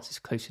get his chances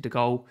closer to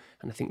goal,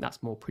 and I think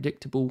that's more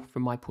predictable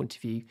from my point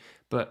of view.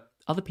 But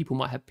other people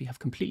might have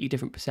completely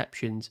different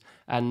perceptions.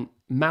 And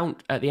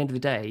Mount, at the end of the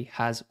day,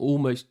 has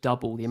almost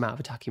double the amount of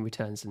attacking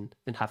returns than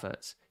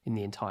Havertz in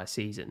the entire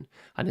season,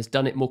 and has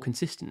done it more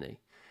consistently.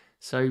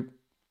 So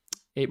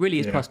it really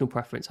is personal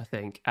preference, I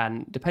think,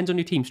 and depends on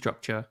your team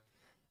structure,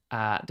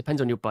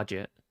 depends on your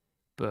budget.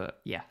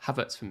 But yeah,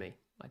 Havertz for me,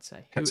 I'd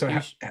say.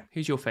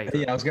 Who's your favourite?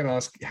 Yeah, I was going to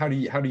ask, how do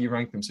you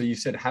rank them? So you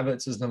said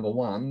Havertz is number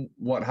 1.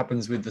 What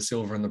happens with the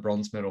silver and the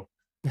bronze medal?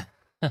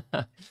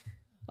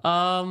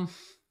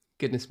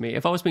 Goodness me.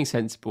 If I was being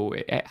sensible,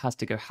 it has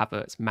to go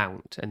Havertz,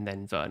 Mount, and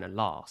then Werner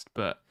last.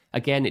 But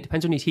again, it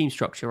depends on your team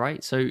structure,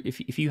 right? So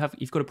if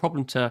you've got a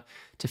problem to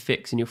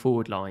fix in your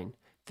forward line,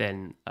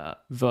 then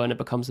Werner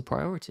becomes the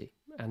priority,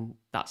 and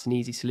that's an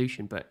easy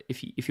solution. But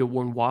if you're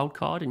one wild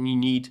card and you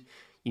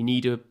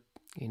need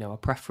a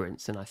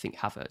preference, then I think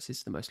Havertz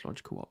is the most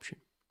logical option.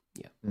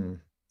 Yeah.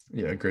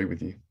 Yeah, I agree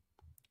with you.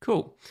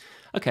 Cool.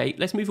 Okay,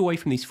 let's move away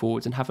from these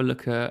forwards and have a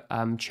look at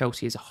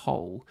Chelsea as a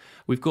whole.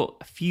 We've got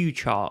a few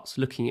charts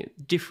looking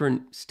at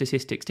different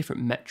statistics,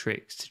 different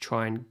metrics to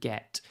try and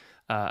get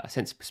a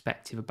sense of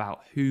perspective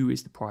about who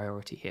is the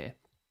priority here.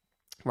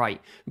 Right,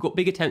 we've got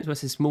big attempts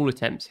versus small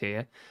attempts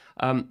here.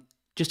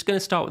 Just going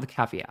to start with the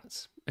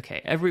caveats.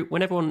 Okay,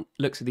 when everyone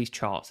looks at these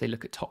charts, they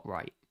look at top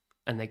right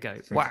and they go,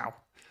 wow,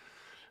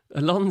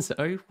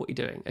 Alonso, what are you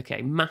doing?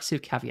 Okay,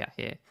 massive caveat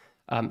here.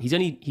 He's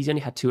only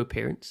had two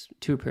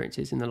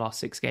appearances in the last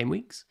 6 game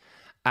weeks,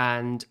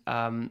 and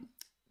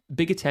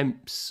big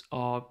attempts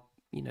are,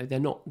 they're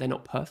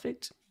not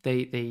perfect.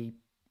 The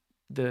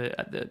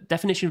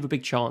definition of a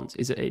big chance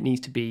is that it needs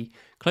to be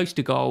close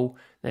to goal.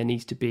 There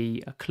needs to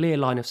be a clear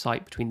line of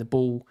sight between the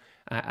ball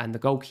and the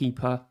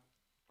goalkeeper,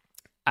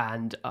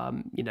 and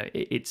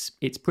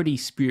it's pretty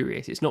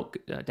spurious. It's not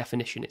a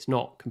definition. It's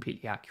not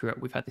completely accurate.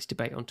 We've had this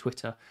debate on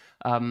Twitter.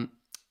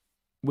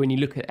 When you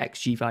look at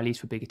XG values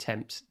for big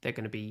attempts, they're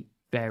going to be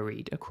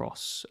varied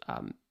across,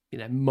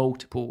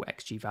 multiple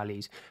XG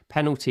values.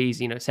 Penalties,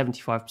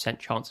 75%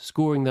 chance of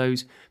scoring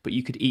those, but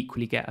you could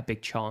equally get a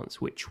big chance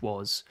which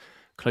was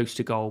close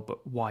to goal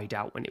but wide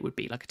out when it would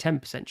be like a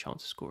 10%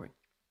 chance of scoring.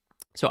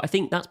 So I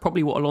think that's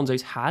probably what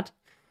Alonso's had.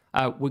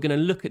 We're going to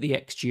look at the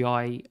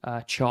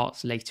XGI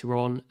charts later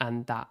on,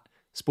 and that,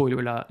 spoiler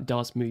alert,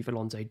 does move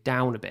Alonso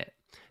down a bit.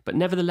 But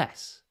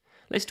nevertheless,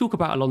 let's talk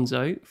about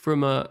Alonso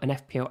from an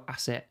FPL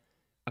asset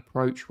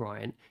approach,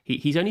 Ryan.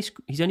 He's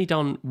only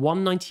done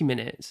 190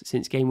 minutes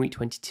since game week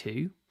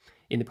 22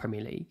 in the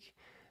Premier League.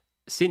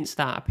 Since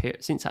that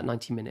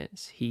 90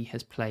 minutes, he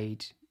has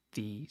played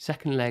the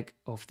second leg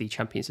of the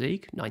Champions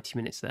League, 90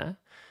 minutes there,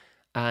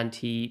 and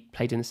he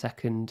played in the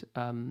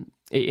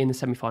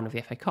semi-final of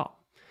the FA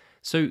Cup.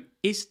 So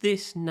is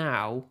this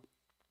now,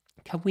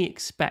 can we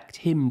expect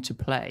him to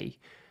play,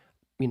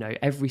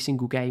 every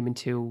single game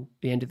until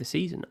the end of the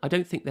season? I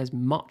don't think there's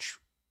much,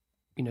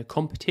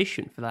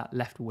 competition for that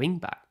left wing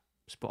back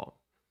spot.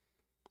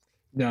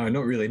 No,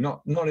 not really.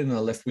 Not in the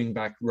left wing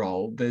back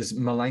role. There's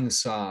Malang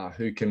Sarr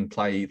who can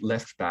play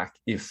left back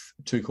if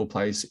Tuchel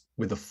plays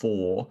with a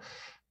 4.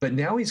 But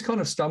now he's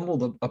kind of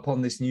stumbled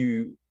upon this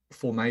new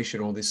formation,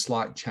 or this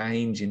slight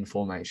change in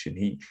formation.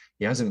 He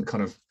hasn't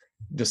kind of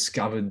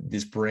discovered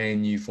this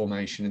brand new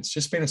formation. It's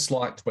just been a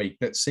slight tweak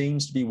that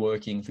seems to be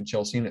working for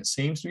Chelsea, and it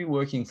seems to be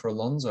working for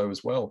Alonso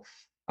as well.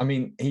 I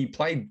mean, he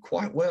played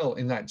quite well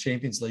in that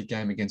Champions League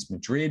game against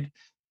Madrid.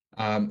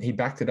 He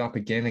backed it up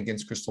again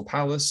against Crystal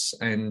Palace,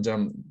 and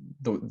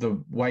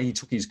the way he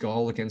took his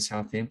goal against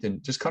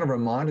Southampton just kind of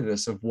reminded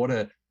us of what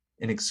an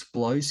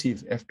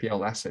explosive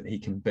FPL asset he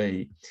can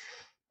be.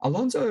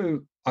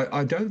 Alonso,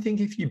 I don't think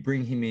if you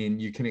bring him in,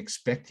 you can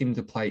expect him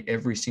to play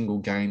every single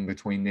game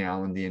between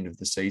now and the end of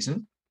the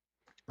season.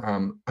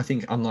 I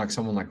think unlike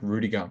someone like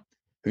Rudiger,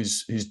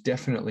 who's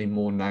definitely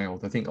more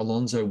nailed, I think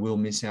Alonso will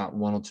miss out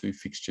 1 or 2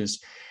 fixtures,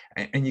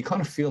 and you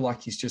kind of feel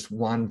like he's just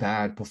one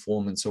bad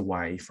performance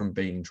away from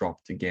being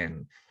dropped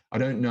again. I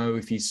don't know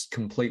if he's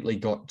completely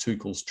got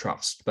Tuchel's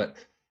trust, but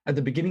at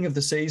the beginning of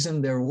the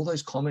season, there are all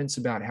those comments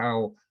about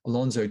how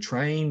Alonso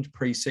trained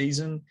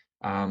pre-season,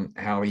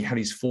 how he had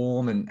his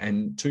form,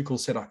 and Tuchel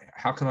said,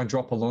 how can I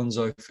drop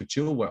Alonso for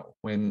Chilwell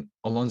when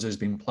Alonso's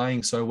been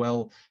playing so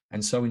well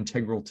and so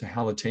integral to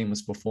how the team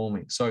was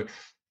performing? So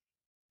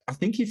I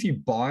think if you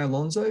buy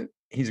Alonso,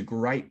 he's a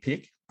great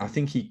pick. I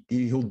think he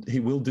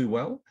will do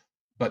well,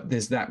 but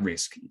there's that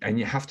risk, and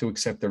you have to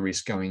accept the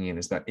risk going in,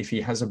 is that if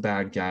he has a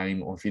bad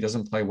game, or if he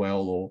doesn't play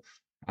well, or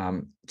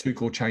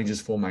Tuchel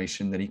changes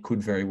formation, then he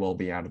could very well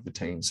be out of the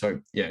team.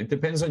 So yeah, it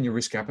depends on your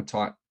risk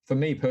appetite. For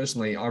me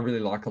personally, I really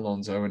like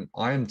Alonso, and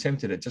I am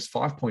tempted at just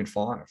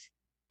 5.5.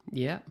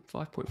 Yeah,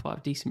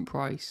 5.5, decent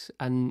price.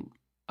 And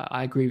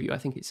I agree with you. I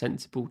think it's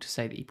sensible to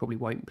say that he probably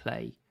won't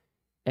play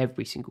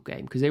every single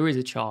game, because there is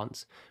a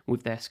chance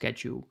with their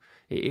schedule.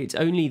 It's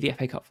only the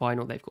FA Cup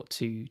final they've got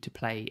to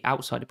play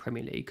outside of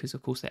Premier League, because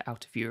of course they're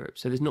out of Europe.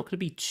 So there's not going to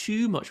be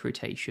too much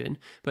rotation.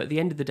 But at the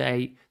end of the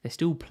day, they're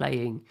still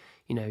playing,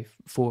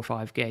 4 or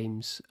 5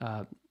 games,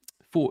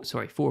 4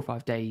 or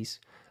 5 days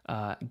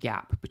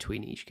gap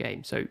between each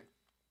game. So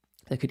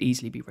there could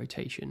easily be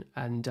rotation.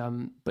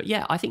 And but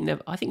yeah, I think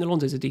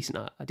Alonso's a decent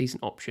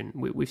option.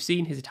 We've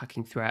seen his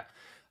attacking threat.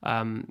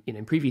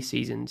 In previous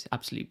seasons,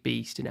 absolute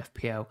beast in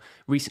FPL.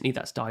 Recently,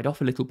 that's died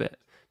off a little bit,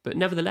 but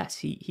nevertheless,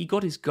 he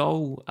got his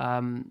goal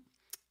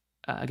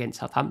against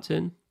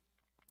Southampton.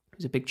 It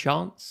was a big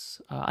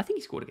chance. I think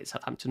he scored against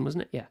Southampton,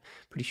 wasn't it? Yeah,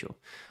 pretty sure.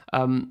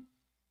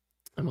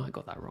 I might have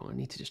got that wrong. I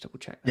need to just double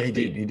check. Yeah, he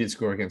did. He did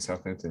score against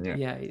Southampton.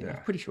 Yeah,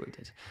 I'm pretty sure he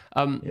did.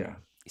 Yeah.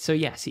 So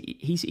yes,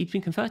 he's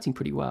been converting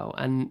pretty well,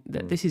 and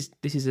this is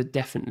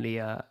definitely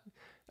a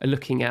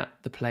looking at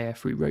the player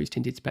through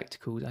rose-tinted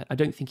spectacles. I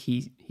don't think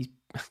he's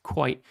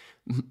quite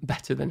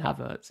better than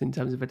Havertz in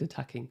terms of an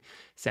attacking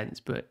sense,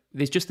 but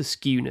there's just the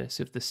skewness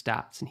of the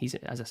stats, and he's,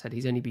 as I said,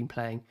 he's only been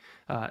playing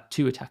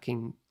 2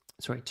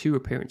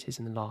 appearances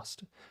in the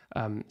last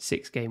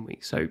 6 game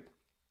weeks. So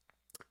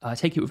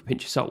take it with a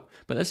pinch of salt.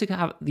 But let's look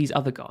at these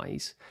other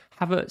guys.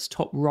 Havertz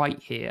top right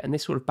here, and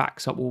this sort of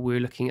backs up what we were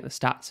looking at the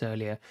stats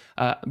earlier.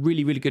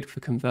 Really, really good for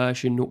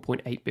conversion,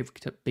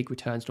 0.8 big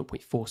returns,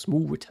 0.4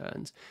 small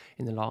returns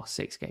in the last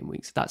 6 game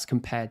weeks. That's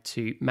compared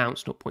to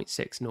Mount's 0.6,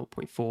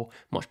 0.4,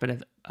 much better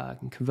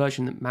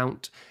conversion than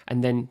Mount.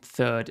 And then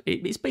third,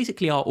 it's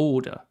basically our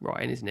order,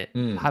 Ryan, isn't it?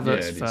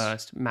 Havertz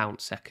first,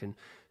 Mount second,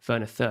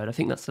 Werner third. I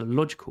think that's the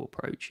logical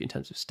approach in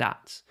terms of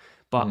stats.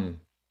 But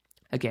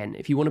again,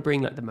 if you want to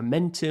bring like the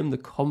momentum, the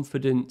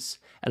confidence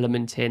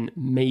element in,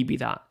 maybe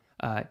that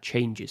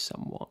changes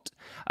somewhat.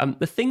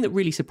 The thing that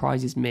really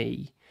surprises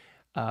me,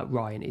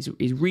 Ryan, is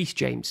Reece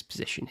James'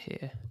 position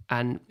here.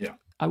 And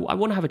I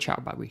want to have a chat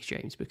about Reece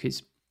James,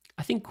 because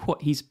I think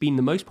he's been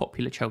the most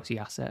popular Chelsea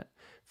asset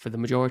for the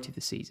majority of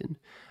the season.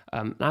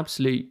 An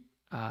absolute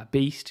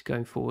beast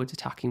going forward,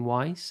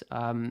 attacking-wise.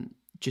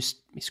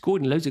 He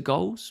scored in loads of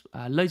goals,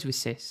 loads of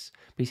assists,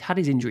 but he's had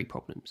his injury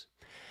problems.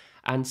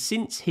 And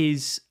since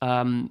his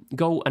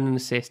goal and an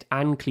assist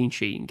and clean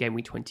sheet in game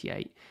week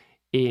 28,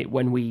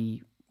 when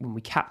we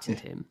captained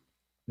him,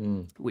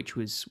 which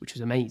was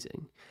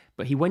amazing,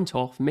 but he went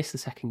off, missed the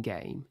second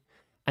game,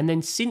 and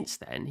then since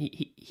then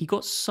he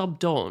got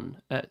subbed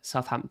on at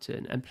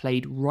Southampton and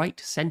played right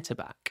centre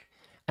back,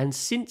 and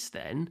since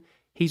then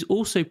he's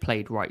also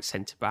played right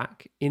centre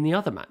back in the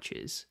other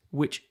matches,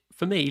 which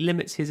for me,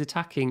 limits his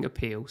attacking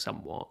appeal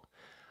somewhat,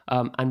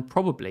 and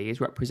probably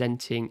is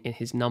representing in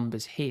his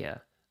numbers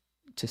here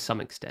to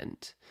some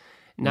extent.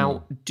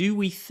 Now, do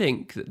we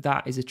think that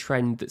that is a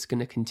trend that's going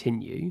to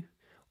continue,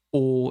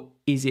 or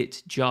is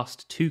it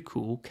just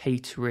Tuchel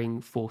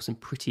catering for some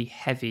pretty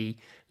heavy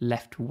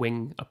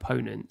left-wing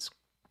opponents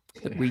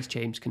that Reece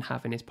James can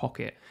have in his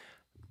pocket?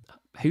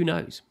 Who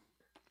knows?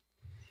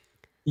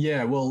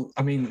 Yeah, well,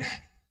 I mean,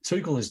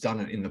 Tuchel has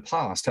done it in the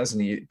past,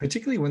 hasn't he?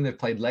 Particularly when they've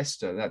played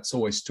Leicester, that's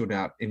always stood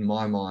out in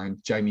my mind.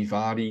 Jamie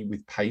Vardy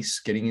with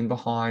pace, getting in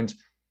behind.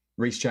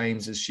 Reece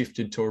James has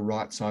shifted to a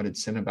right-sided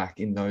centre-back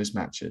in those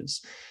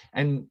matches.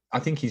 And I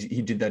think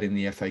he did that in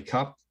the FA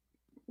Cup.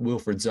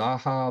 Wilfred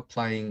Zaha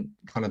playing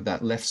kind of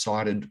that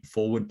left-sided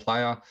forward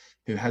player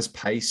who has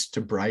pace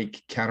to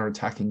break,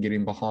 counter-attack and get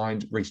in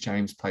behind. Reece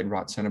James played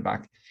right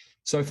centre-back.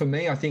 So for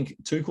me, I think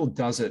Tuchel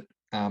does it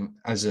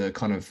as a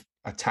kind of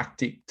a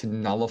tactic to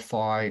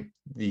nullify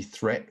the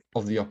threat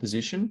of the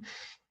opposition.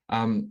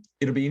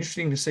 It'll be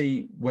interesting to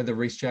see whether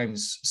Reece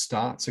James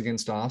starts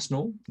against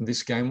Arsenal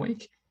this game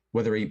week,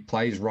 whether he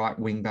plays right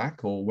wing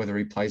back or whether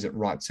he plays at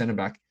right centre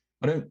back.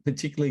 I don't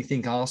particularly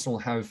think Arsenal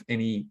have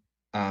any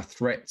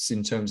threats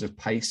in terms of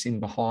pace in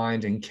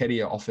behind, and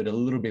Nketiah offered a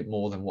little bit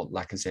more than what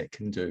Lacazette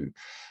can do.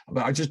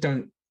 But I just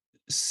don't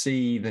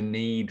see the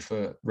need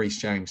for Reece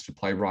James to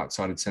play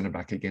right-sided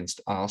centre-back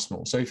against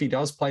Arsenal. So if he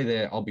does play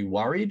there, I'll be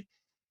worried.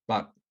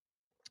 But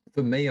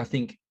for me, I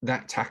think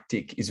that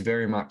tactic is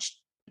very much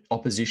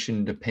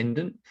opposition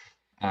dependent.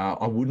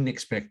 I wouldn't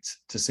expect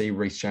to see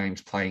Reece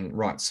James playing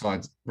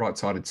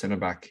right-sided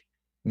centre-back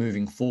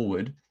moving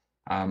forward.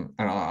 And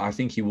I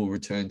think he will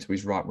return to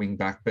his right wing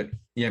back. But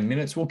yeah,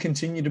 minutes will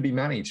continue to be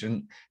managed.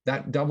 And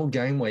that double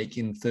game week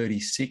in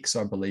 36,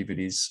 I believe it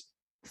is,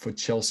 for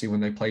Chelsea when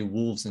they play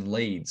Wolves and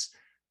Leeds,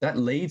 that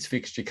Leeds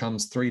fixture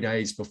comes 3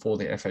 days before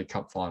the FA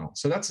Cup final.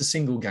 So that's a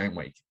single game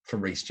week for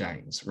Reece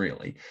James,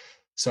 really.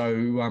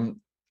 So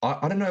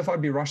I don't know if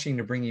I'd be rushing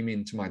to bring him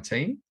into my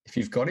team if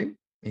you've got him.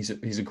 He's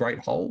a great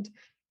hold.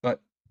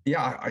 But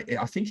yeah,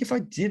 I think if I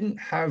didn't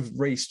have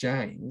Reece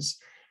James,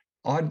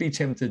 I'd be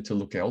tempted to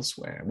look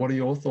elsewhere. What are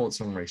your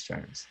thoughts on Reece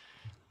James?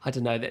 I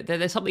don't know.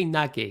 There's something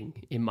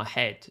nagging in my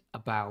head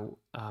about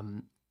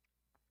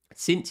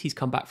since he's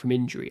come back from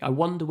injury. I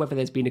wonder whether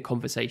there's been a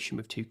conversation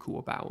with Tuchel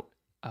about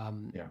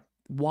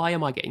why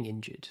am I getting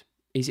injured?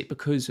 Is it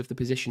because of the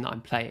position that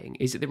I'm playing?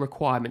 Is it the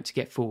requirement to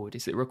get forward?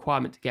 Is it the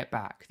requirement to get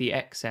back? The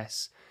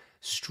excess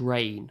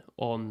strain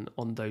on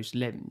those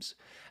limbs?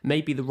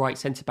 Maybe the right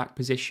centre-back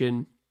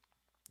position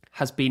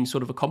has been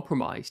sort of a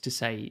compromise to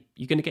say,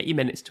 you're going to get your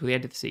minutes till the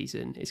end of the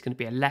season. It's going to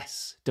be a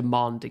less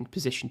demanding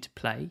position to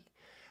play.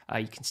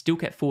 You can still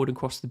get forward and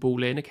cross the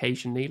ball in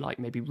occasionally, like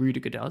maybe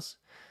Rudiger does.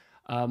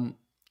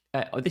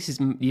 This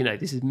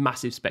is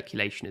massive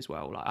speculation as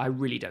well. Like, I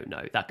really don't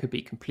know. That could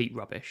be complete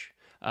rubbish.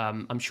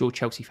 I'm sure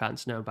Chelsea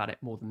fans know about it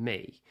more than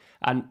me.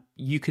 And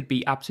you could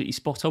be absolutely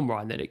spot on,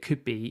 Ryan, that it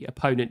could be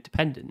opponent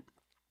dependent.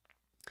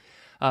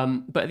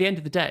 But at the end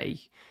of the day,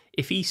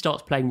 if he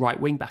starts playing right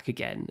wing back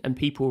again and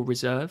people are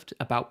reserved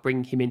about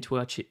bringing him into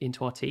our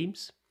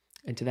teams,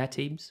 into their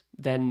teams,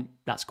 then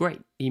that's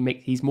great.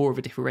 He's more of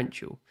a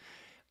differential.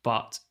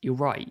 But you're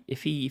right.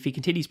 If he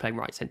continues playing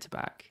right centre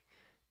back,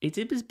 it's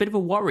a bit of a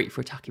worry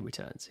for attacking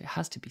returns. It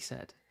has to be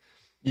said.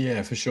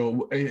 Yeah, for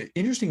sure.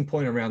 Interesting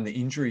point around the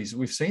injuries.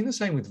 We've seen the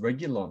same with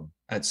Reguilon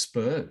at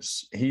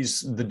Spurs.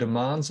 The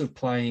demands of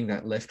playing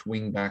that left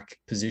wing back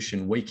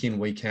position week in,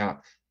 week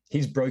out.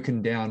 He's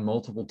broken down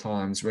multiple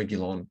times,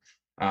 Reguilon,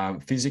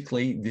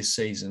 physically this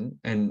season.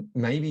 And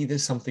maybe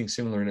there's something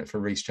similar in it for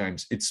Reece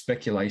James. It's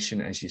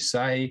speculation, as you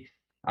say,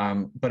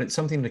 but it's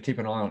something to keep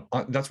an eye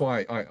on. That's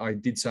why I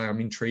did say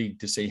I'm intrigued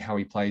to see how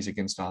he plays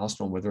against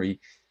Arsenal, whether he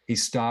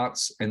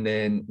starts and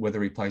then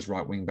whether he plays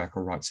right wing back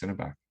or right centre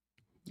back.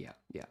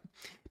 Yeah.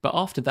 But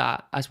after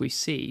that, as we've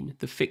seen,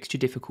 the fixture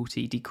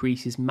difficulty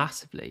decreases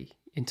massively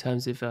in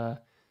terms of,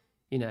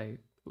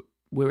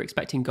 we're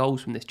expecting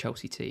goals from this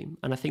Chelsea team.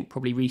 And I think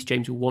probably Reece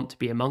James will want to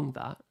be among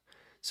that.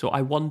 So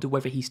I wonder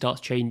whether he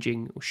starts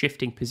changing or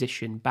shifting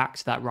position back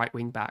to that right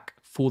wing back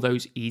for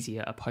those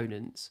easier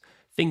opponents.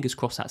 Fingers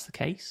crossed that's the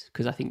case,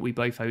 because I think we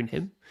both own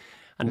him.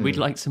 And we'd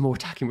like some more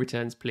attacking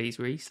returns, please,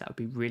 Reece. That would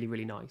be really,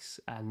 really nice.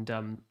 And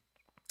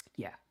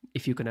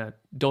if you're going to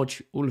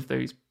dodge all of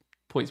those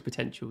points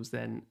potentials,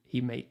 then he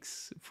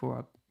makes for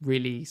a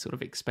really sort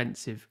of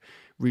expensive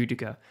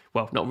Rudiger.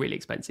 Well, not really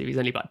expensive. He's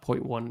only like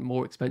 0.1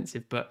 more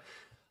expensive. But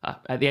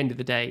at the end of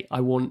the day,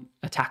 I want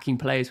attacking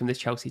players from this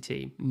Chelsea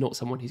team, not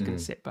someone who's going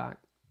to sit back.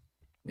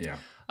 Yeah.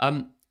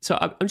 So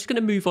I'm just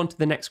going to move on to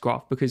the next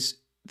graph, because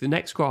the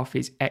next graph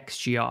is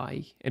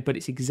XGI, but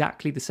it's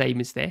exactly the same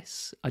as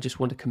this. I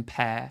just want to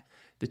compare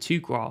the two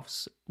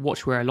graphs.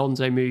 Watch where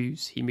Alonso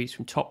moves. He moves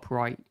from top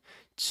right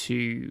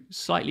to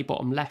slightly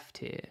bottom left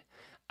here.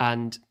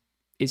 And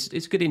it's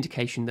a good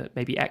indication that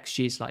maybe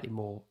XG is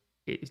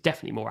it's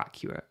definitely more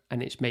accurate.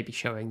 And it's maybe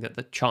showing that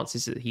the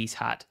chances that he's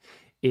had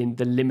in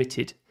the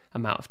limited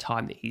amount of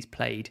time that he's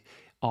played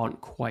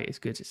aren't quite as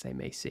good as they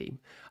may seem.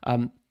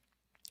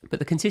 But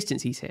the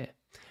consistencies here.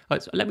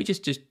 So let me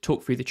just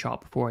talk through the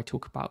chart before I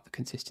talk about the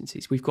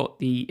consistencies. We've got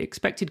the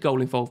expected goal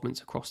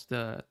involvements across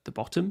the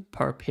bottom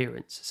per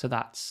appearance. So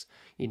that's,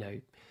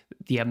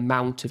 the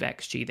amount of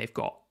XG they've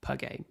got per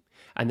game.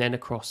 And then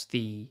across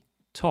the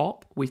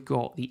top, we've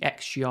got the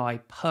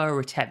XGI per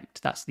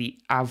attempt. That's the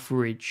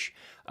average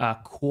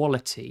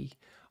quality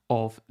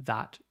of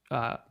that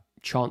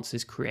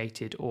chances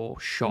created or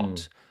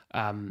shot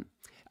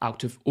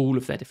out of all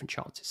of their different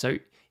chances. So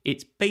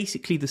it's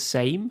basically the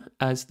same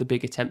as the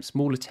big attempt,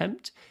 small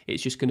attempt.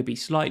 It's just going to be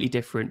slightly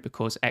different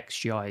because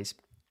XGI is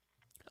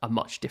a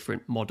much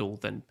different model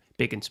than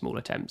big and small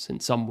attempts,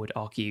 and some would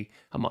argue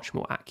a much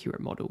more accurate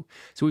model.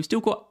 So we've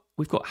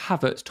got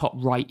Havertz top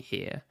right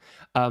here.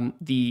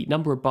 The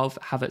number above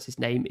Havertz's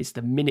name is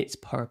the minutes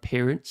per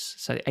appearance.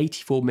 So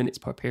 84 minutes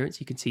per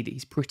appearance. You can see that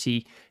he's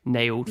pretty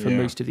nailed for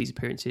most of these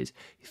appearances.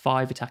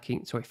 5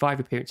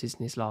 appearances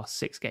in his last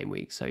 6 game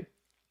weeks. So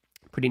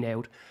pretty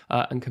nailed.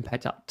 And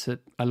compared to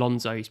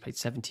Alonso, he's played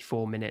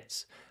 74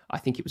 minutes. I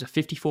think it was a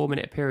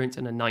 54-minute appearance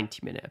and a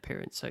 90-minute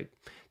appearance. So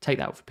take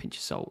that with a pinch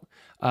of salt.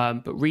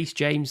 But Reece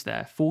James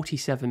there,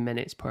 47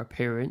 minutes per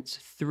appearance,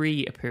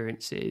 3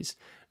 appearances.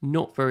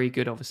 Not very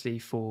good, obviously,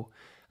 for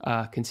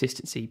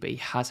consistency, but he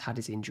has had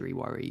his injury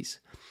worries.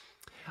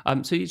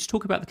 So you just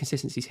talk about the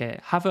consistencies here.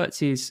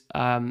 Havertz is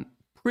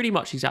pretty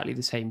much exactly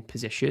the same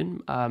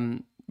position.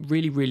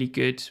 Really, really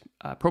good.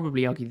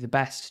 Probably argue the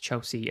best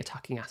Chelsea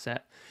attacking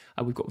asset.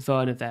 We've got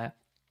Werner there.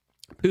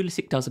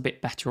 Pulisic does a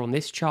bit better on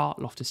this chart.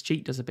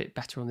 Loftus-Cheek does a bit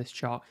better on this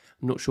chart.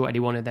 I'm not sure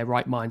anyone in their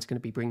right mind is going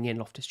to be bringing in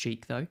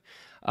Loftus-Cheek, though.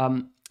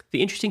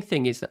 The interesting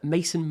thing is that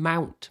Mason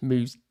Mount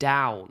moves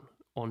down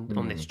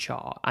on this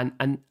chart.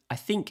 And I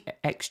think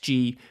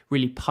XG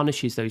really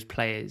punishes those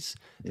players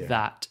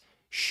that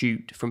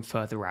shoot from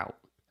further out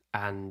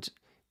and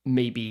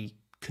maybe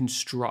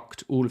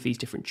construct all of these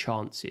different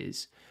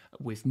chances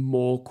with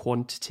more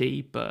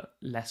quantity but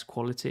less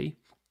quality.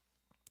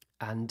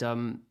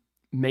 And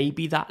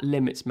maybe that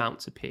limits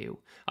Mount's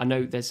appeal. I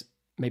know there's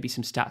maybe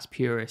some stats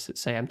purists that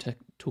say I'm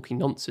talking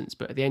nonsense,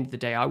 but at the end of the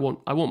day, I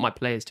want my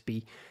players to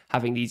be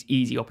having these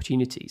easy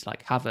opportunities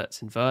like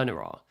Havertz and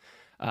Werner are.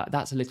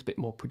 That's a little bit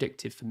more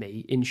predictive for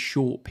me in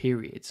short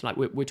periods. Like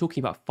we're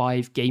talking about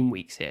 5 game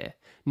weeks here,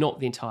 not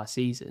the entire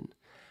season.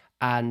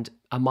 And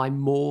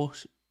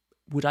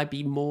would I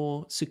be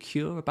more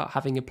secure about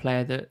having a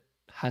player that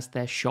has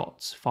their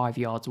shots 5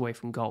 yards away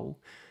from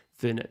goal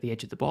than at the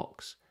edge of the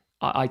box?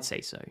 I'd say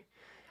so.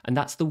 And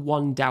that's the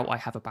one doubt I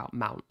have about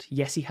Mount.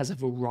 Yes, he has a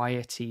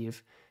variety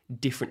of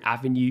different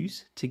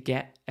avenues to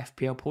get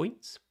FPL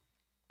points,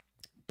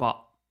 but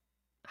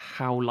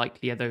how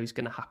likely are those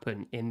going to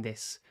happen in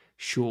this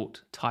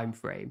short time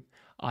frame?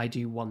 I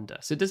do wonder.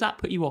 So does that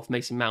put you off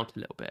Mason Mount a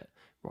little bit,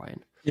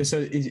 Ryan? Yeah, so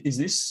is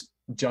this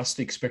just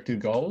expected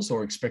goals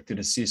or expected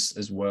assists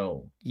as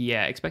well?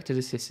 Yeah, expected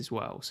assists as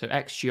well. So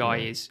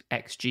XGI is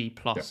XG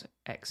plus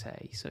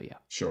XA. So yeah.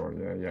 Sure,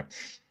 yeah.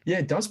 Yeah,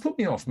 it does put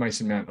me off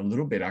Mason Mount a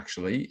little bit,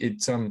 actually.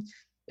 It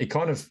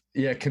kind of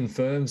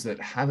confirms that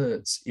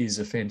Havertz is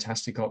a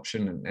fantastic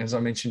option. And as I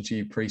mentioned to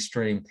you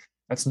pre-stream,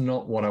 that's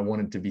not what I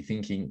wanted to be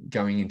thinking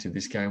going into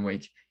this game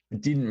week. I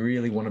didn't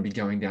really want to be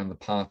going down the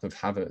path of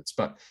Havertz,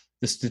 but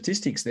the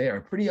statistics there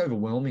are pretty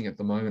overwhelming at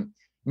the moment.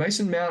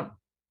 Mason Mount,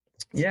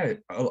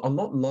 a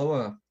lot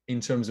lower in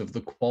terms of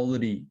the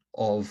quality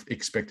of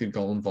expected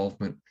goal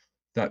involvement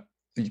that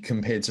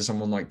compared to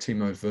someone like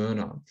Timo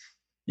Werner.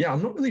 Yeah,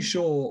 I'm not really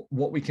sure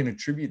what we can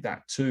attribute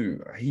that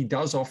to. He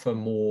does offer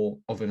more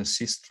of an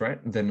assist threat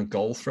than a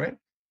goal threat.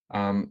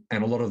 And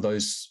a lot of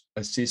those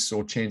assists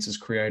or chances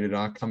created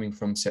are coming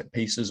from set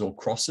pieces or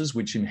crosses,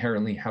 which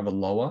inherently have a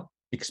lower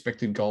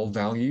expected goal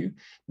value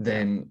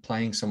than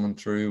playing someone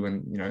through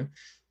and,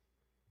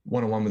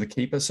 one-on-one with a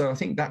keeper. So I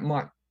think that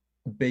might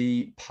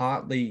be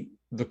partly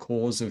the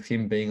cause of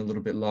him being a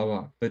little bit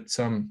lower. But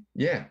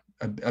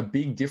a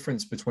big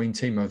difference between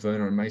Timo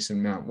Werner and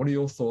Mason Mount. What are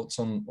your thoughts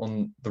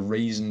on the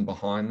reason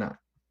behind that?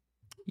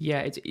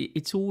 Yeah,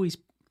 it's always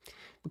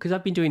because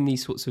I've been doing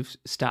these sorts of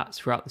stats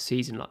throughout the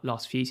season, like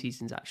last few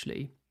seasons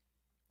actually.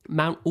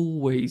 Mount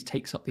always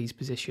takes up these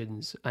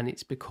positions, and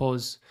it's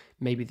because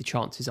maybe the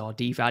chances are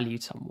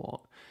devalued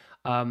somewhat.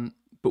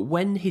 But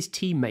when his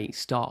teammates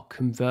start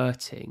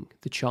converting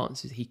the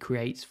chances he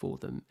creates for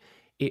them,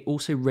 it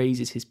also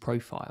raises his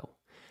profile.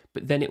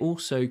 But then it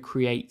also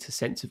creates a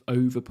sense of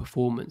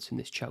overperformance in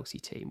this Chelsea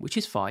team, which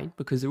is fine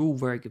because they're all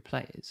very good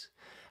players.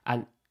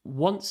 And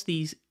once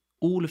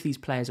all of these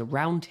players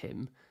around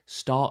him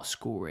start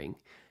scoring,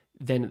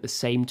 then at the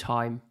same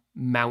time,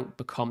 Mount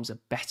becomes a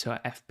better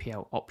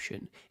FPL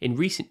option. In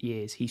recent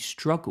years, he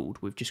struggled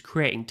with just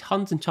creating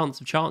tons and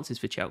tons of chances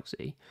for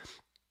Chelsea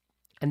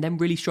and then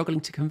really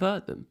struggling to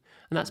convert them.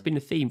 And that's been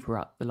a theme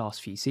throughout the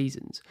last few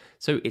seasons.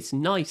 So it's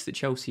nice that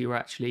Chelsea are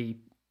actually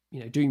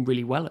doing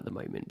really well at the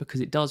moment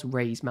because it does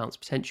raise Mount's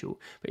potential.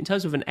 But in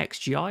terms of an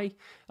XGI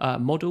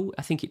model,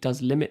 I think it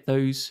does limit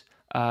those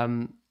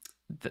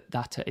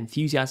that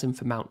enthusiasm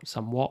for Mount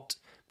somewhat.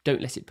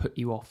 Don't let it put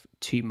you off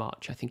too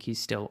much. I think he's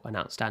still an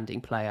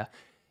outstanding player.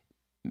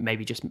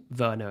 Maybe just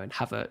Werner and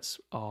Havertz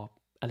are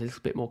a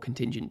little bit more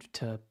contingent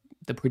to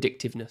the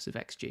predictiveness of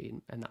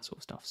XG and that sort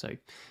of stuff. So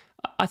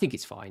I think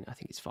it's fine. I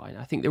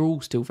think they're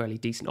all still fairly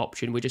decent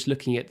option. We're just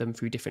looking at them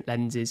through different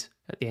lenses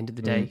at the end of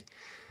the day.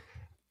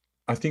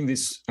 I think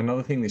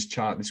another thing this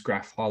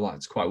graph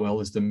highlights quite well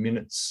is the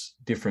minutes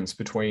difference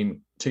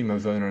between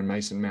Timo Werner and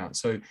Mason Mount.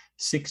 So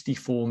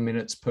 64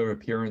 minutes per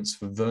appearance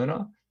for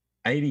Werner,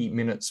 80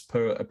 minutes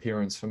per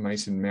appearance for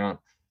Mason Mount.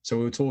 So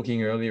we were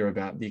talking earlier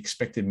about the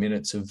expected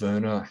minutes of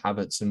Werner,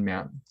 Havertz and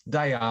Mount.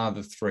 They are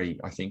the three,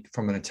 I think,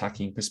 from an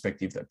attacking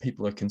perspective that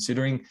people are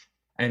considering.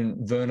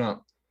 And Werner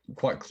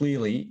quite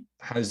clearly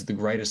has the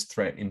greatest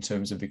threat in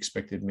terms of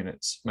expected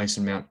minutes.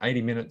 Mason Mount,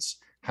 80 minutes,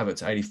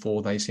 Havertz,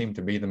 84. They seem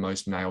to be the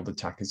most nailed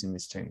attackers in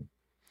this team.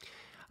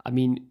 I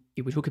mean,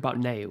 if we talk about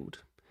nailed,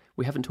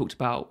 we haven't talked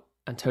about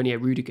Antonio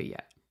Rudiger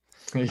yet.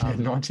 Yeah,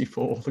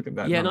 94. Look at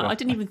that. Yeah, number. no, I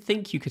didn't even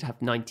think you could have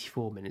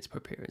 94 minutes per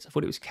appearance. I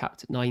thought it was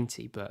capped at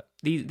 90, but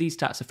these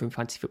stats are from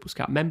Fantasy Football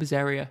Scout members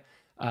area.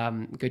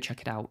 Go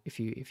check it out if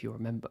you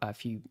remember,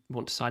 if you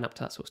want to sign up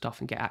to that sort of stuff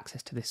and get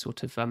access to this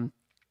sort of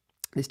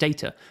this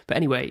data. But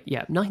anyway,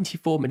 yeah,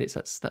 94 minutes.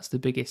 That's the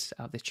biggest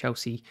out of this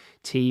Chelsea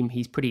team.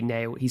 He's pretty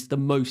nailed. He's the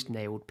most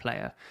nailed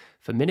player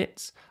for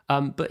minutes.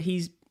 But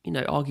he's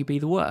arguably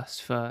the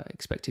worst for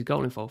expected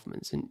goal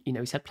involvements. And,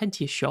 he's had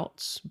plenty of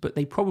shots, but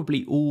they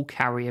probably all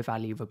carry a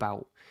value of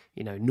about,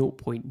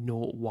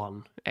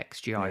 0.01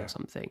 XGI or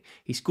something.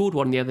 He scored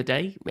one the other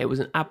day. It was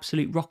an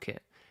absolute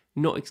rocket.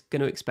 Not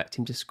going to expect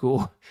him to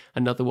score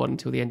another one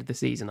until the end of the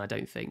season, I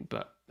don't think,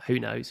 but who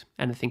knows?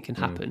 Anything can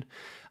happen.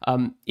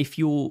 If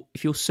you're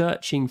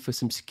searching for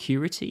some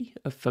security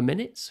for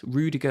minutes,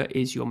 Rudiger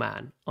is your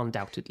man,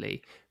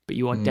 undoubtedly, but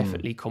you are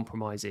definitely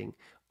compromising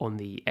on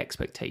the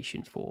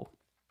expectation for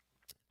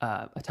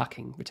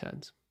attacking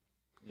returns.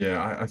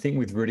 Yeah, I think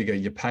with Rudiger,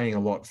 you're paying a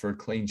lot for a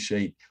clean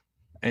sheet.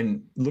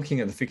 And looking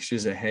at the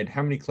fixtures ahead,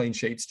 how many clean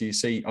sheets do you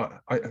see?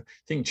 I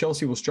think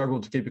Chelsea will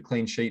struggle to keep a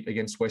clean sheet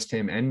against West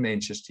Ham and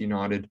Manchester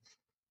United.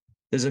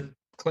 There's a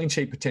clean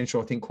sheet potential,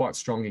 I think, quite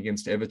strong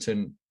against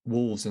Everton,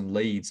 Wolves and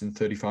Leeds in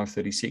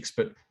 35-36.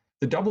 But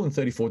the double in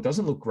 34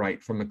 doesn't look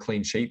great from a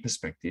clean sheet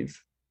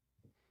perspective.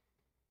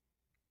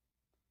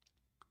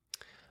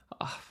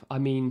 I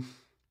mean,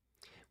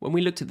 when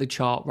we looked at the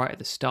chart right at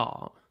the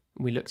start,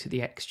 and we looked at the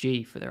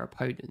XG for their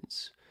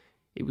opponents,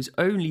 it was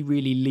only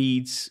really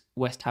Leeds,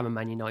 West Ham and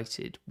Man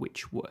United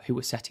who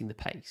were setting the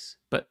pace.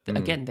 But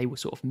again, they were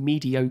sort of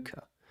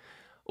mediocre.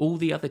 All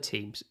the other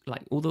teams,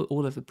 like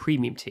all of the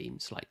premium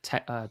teams, like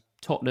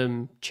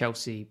Tottenham,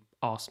 Chelsea,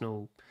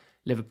 Arsenal,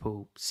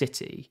 Liverpool,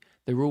 City,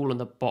 they're all on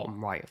the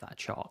bottom right of that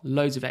chart.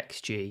 Loads of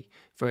XG,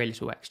 very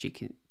little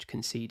XG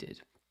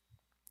conceded.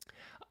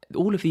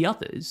 All of the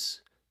others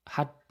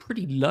had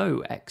pretty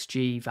low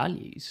XG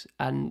values.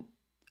 And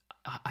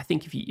I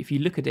think if you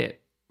look at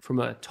it from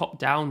a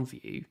top-down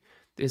view,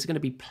 there's going to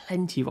be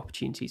plenty of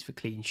opportunities for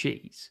clean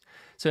sheets.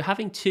 So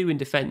having two in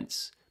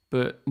defence,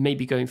 but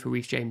maybe going for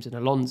Reece James and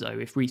Alonso,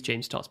 if Reece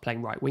James starts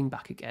playing right wing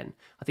back again,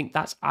 I think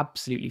that's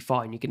absolutely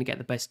fine. You're going to get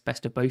the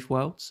best of both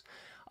worlds.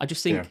 I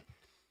just think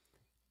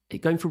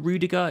going for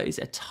Rudiger is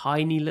a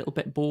tiny little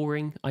bit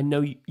boring. I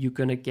know you're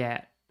going to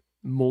get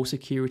more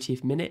security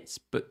of minutes,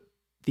 but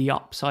the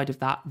upside of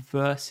that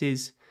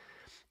versus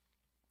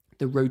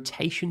the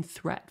rotation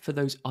threat for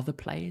those other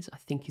players, I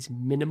think, is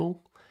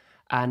minimal.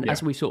 And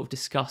as we sort of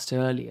discussed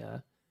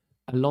earlier,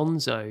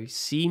 Alonso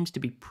seems to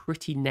be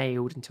pretty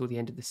nailed until the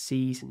end of the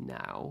season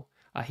now.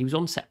 He was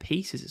on set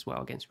pieces as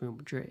well against Real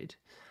Madrid.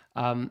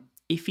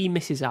 If he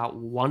misses out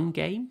one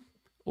game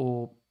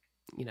or,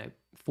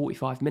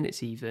 45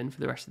 minutes even for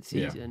the rest of the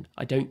season,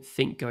 I don't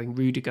think going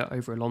Rudiger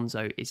over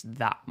Alonso is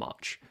that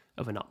much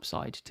of an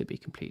upside, to be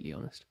completely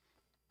honest.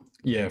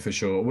 Yeah, for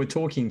sure. We're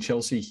talking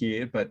Chelsea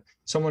here, but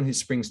someone who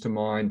springs to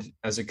mind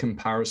as a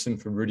comparison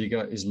for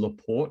Rudiger is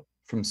Laporte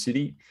from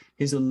City.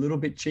 He's a little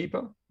bit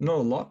cheaper, not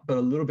a lot, but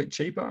a little bit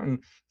cheaper. And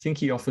I think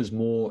he offers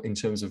more in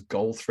terms of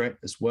goal threat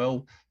as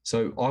well.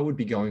 So I would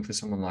be going for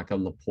someone like a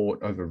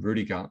Laporte over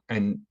Rudiger.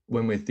 And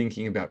when we're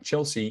thinking about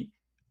Chelsea,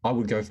 I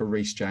would go for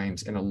Reece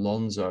James and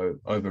Alonso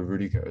over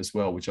Rudiger as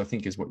well, which I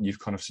think is what you've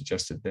kind of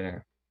suggested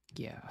there.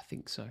 Yeah, I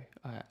think so.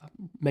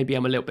 Maybe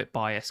I'm a little bit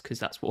biased because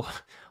that's what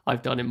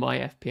I've done in my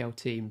FPL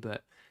team,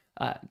 but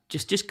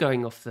just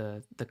going off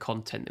the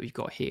content that we've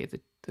got here,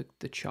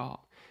 the chart,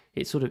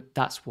 it's sort of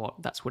that's what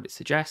it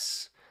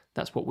suggests.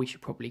 That's what we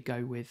should probably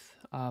go with.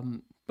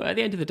 But at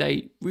the end of the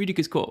day,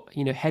 Rudiger's got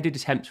headed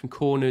attempts from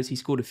corners. He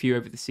scored a few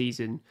over the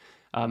season.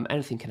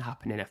 Anything can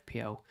happen in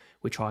FPL.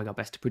 We're trying our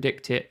best to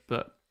predict it,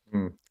 but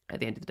at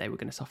the end of the day, we're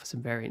going to suffer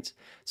some variance.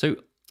 So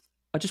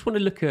I just want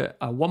to look at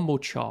one more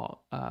chart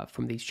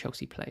from these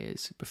Chelsea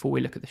players before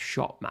we look at the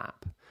shot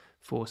map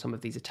for some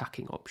of these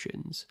attacking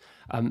options.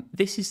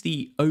 This is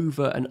the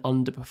over and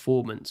under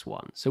performance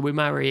one. So we're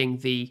marrying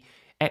the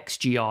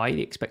XGI,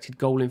 the expected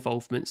goal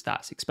involvements,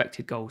 that's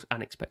expected goals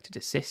and expected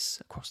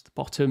assists across the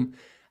bottom,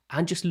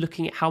 and just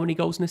looking at how many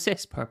goals and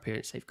assists per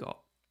appearance they've got.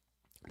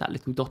 That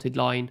little dotted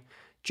line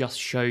just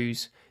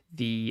shows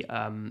the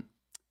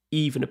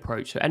even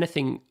approach. So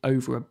anything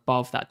over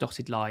above that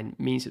dotted line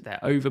means that they're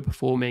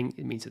overperforming.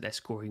 It means that they're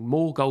scoring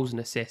more goals and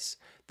assists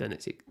than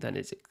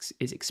is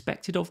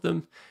expected of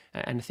them.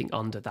 Anything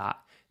under that,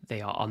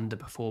 they are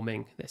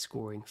underperforming. They're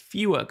scoring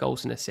fewer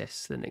goals and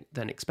assists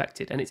than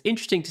expected. And it's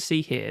interesting to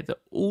see here that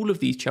all of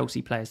these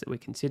Chelsea players that we're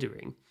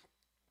considering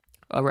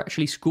are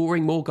actually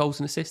scoring more goals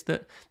and assists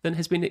than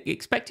has been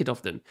expected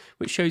of them,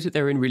 which shows that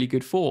they're in really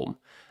good form.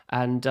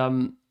 And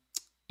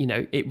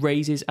it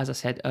raises, as I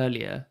said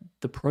earlier,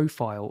 the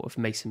profile of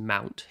Mason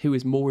Mount, who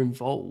is more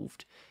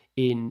involved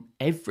in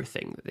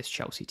everything that this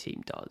Chelsea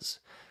team does.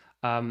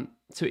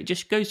 So it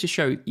just goes to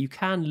show you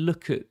can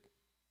look at,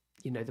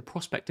 the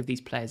prospect of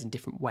these players in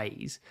different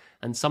ways.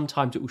 And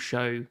sometimes it will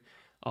show,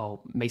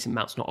 Mason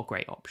Mount's not a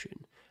great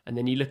option. And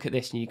then you look at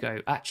this and you go,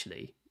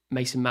 actually,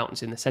 Mason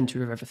Mount's in the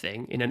centre of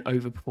everything in an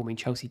overperforming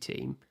Chelsea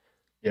team.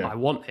 Yeah. I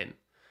want him.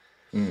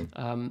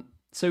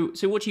 So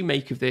what do you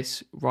make of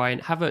this, Ryan?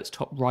 Havertz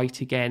top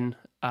right again,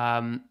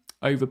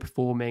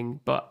 overperforming,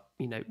 but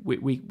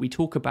we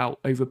talk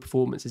about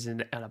overperformance as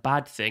a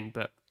bad thing,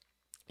 but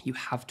you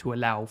have to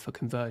allow for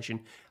conversion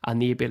and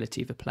the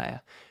ability of a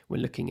player when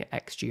looking at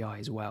XGI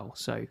as well.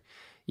 So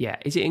yeah,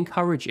 is it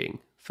encouraging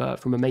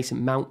from a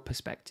Mason Mount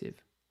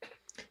perspective?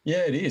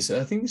 Yeah, it is.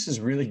 I think this is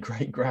a really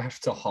great graph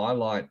to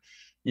highlight,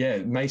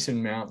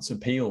 Mason Mount's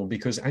appeal,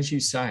 because as you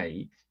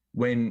say,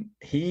 when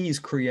he's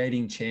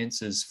creating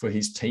chances for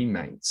his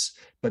teammates,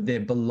 but they're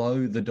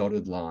below the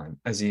dotted line,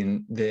 as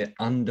in they're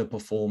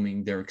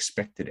underperforming their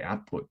expected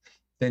output,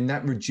 then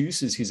that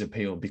reduces his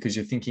appeal, because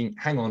you're thinking,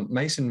 hang on,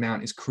 Mason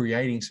Mount is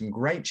creating some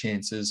great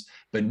chances,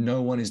 but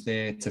no one is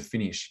there to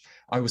finish.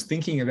 I was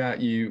thinking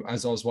about you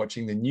as I was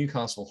watching the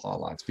Newcastle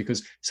highlights,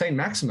 because St.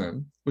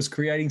 Maximin was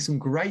creating some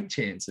great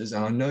chances,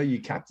 and I know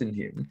you captained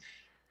him,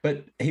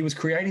 but he was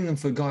creating them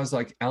for guys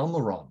like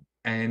Almiron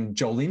and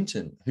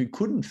Joelinton, who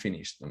couldn't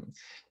finish them.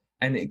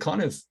 And it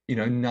kind of,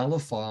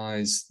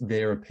 nullifies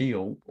their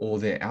appeal or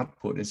their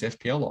output as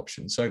FPL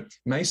options. So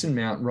Mason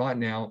Mount right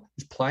now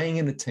is playing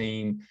in a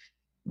team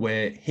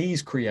where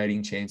he's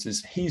creating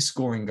chances, he's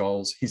scoring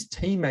goals, his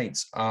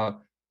teammates are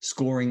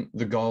scoring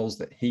the goals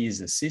that he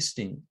is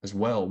assisting as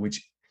well,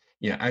 which,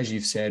 as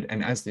you've said,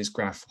 and as this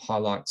graph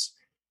highlights,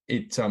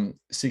 it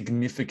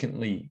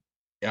significantly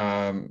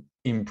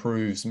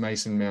improves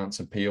Mason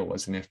Mount's appeal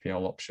as an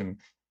FPL option.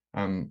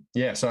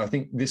 So I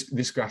think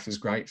this graph is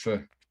great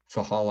for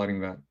highlighting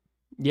that.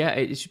 Yeah,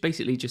 it's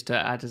basically just to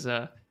add as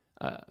an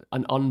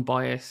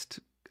unbiased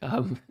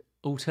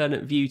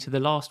alternate view to the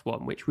last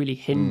one, which really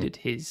hindered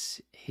his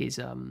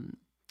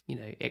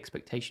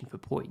expectation for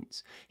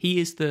points. He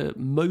is the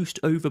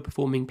most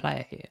overperforming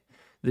player here.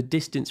 The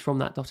distance from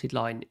that dotted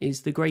line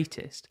is the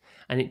greatest,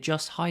 and it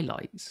just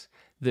highlights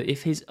that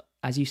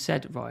as you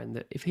said, Ryan,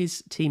 that if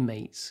his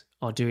teammates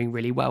are doing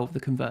really well with the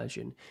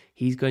conversion,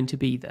 he's going to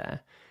be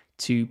there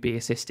to be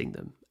assisting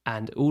them.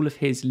 And all of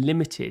his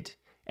limited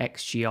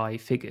XGI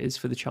figures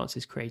for the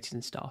chances created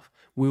and stuff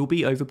will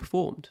be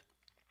overperformed.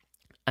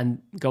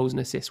 And goals and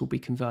assists will be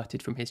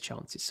converted from his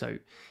chances. So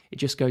it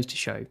just goes to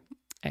show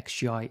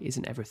XGI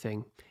isn't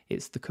everything.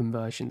 It's the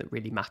conversion that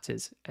really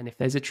matters. And if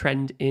there's a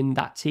trend in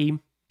that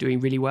team doing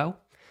really well,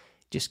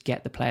 just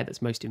get the player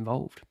that's most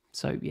involved.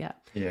 So yeah.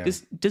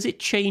 Does it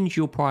change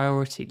your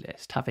priority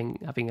list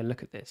having a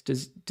look at this?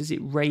 Does it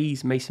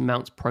raise Mason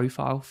Mount's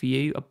profile for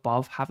you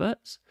above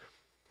Havertz?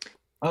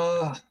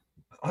 I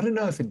don't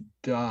know if it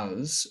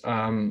does.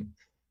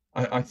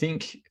 I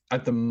think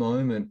at the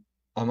moment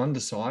I'm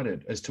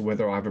undecided as to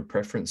whether I have a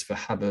preference for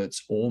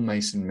Havertz or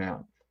Mason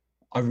Mount.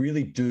 I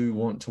really do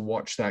want to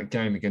watch that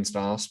game against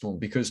Arsenal,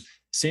 because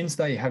since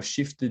they have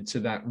shifted to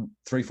that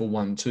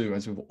 3-4-1-2,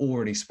 as we've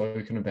already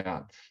spoken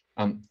about,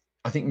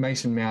 I think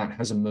Mason Mount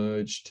has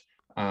emerged.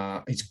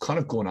 He's kind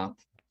of gone up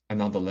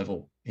another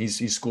level.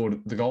 He's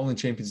scored the goal in the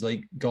Champions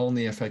League, goal in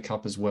the FA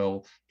Cup as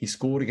well. He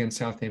scored against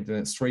Southampton.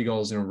 It's 3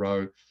 goals in a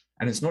row.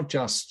 And it's not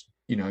just,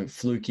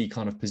 fluky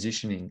kind of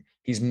positioning.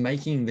 He's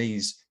making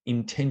these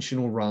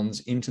intentional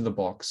runs into the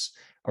box,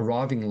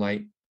 arriving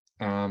late.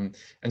 And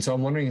so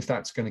I'm wondering if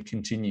that's going to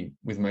continue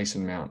with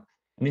Mason Mount.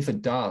 And if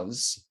it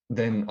does,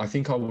 then I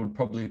think I would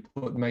probably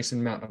put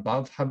Mason Mount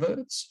above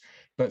Havertz.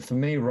 But for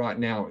me right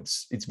now,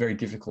 it's very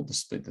difficult to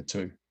split the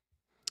two.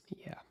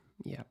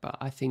 Yeah, but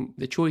I think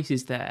the choice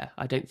is there.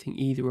 I don't think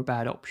either are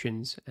bad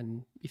options.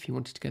 And if you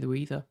wanted to go to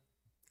either,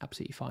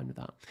 absolutely fine with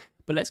that.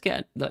 But let's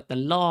get the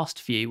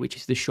last view, which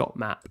is the shot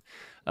map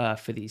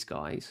for these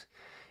guys.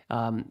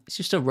 It's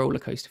just a roller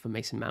coaster for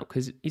Mason Mount,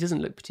 because he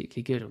doesn't look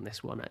particularly good on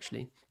this one,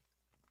 actually.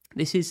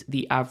 This is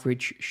the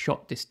average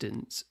shot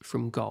distance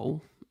from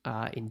goal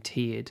in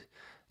tiered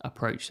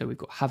approach. So we've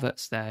got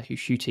Havertz there, who's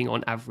shooting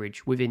on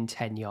average within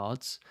 10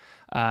 yards.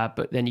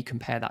 But then you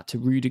compare that to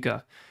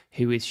Rudiger,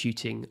 who is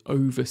shooting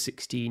over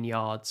 16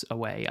 yards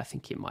away. I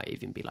think it might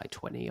even be like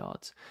 20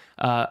 yards,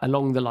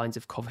 along the lines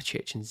of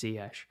Kovacic and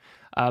Ziyech.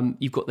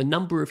 You've got the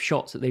number of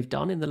shots that they've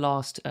done in the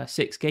last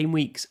 6 game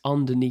weeks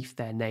underneath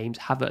their names.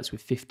 Havertz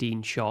with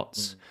 15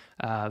 shots,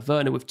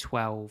 Werner with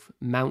 12,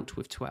 Mount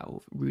with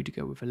 12,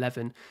 Rudiger with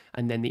 11,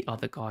 and then the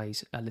other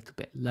guys a little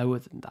bit lower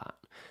than that.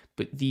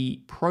 But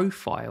the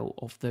profile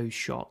of those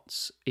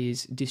shots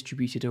is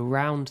distributed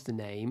around the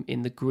name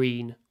in the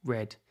green,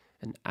 red,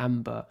 and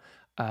amber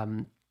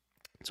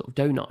sort of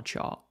donut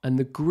chart. And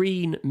the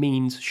green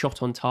means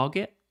shot on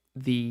target,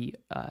 the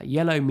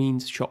yellow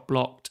means shot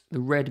blocked,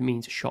 the red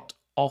means shot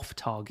off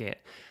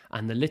target,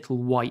 and the little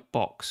white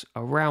box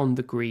around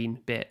the green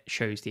bit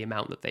shows the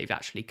amount that they've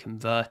actually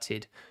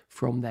converted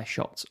from their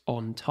shots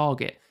on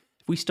target.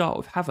 If we start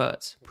with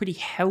Havertz, pretty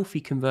healthy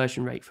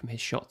conversion rate from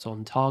his shots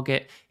on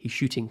target. He's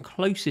shooting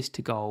closest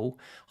to goal,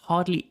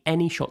 hardly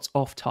any shots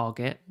off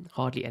target,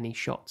 hardly any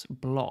shots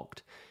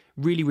blocked.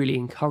 Really, really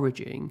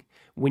encouraging.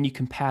 When you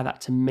compare that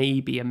to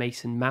maybe a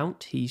Mason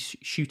Mount, he's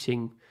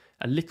shooting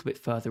a little bit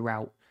further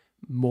out.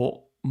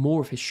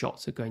 More of his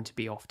shots are going to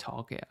be off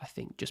target, I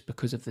think, just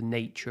because of the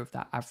nature of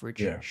that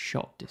average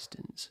shot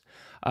distance.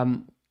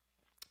 When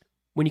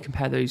you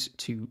compare those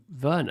to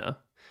Werner,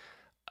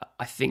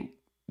 I think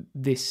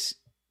this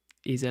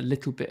is a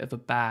little bit of a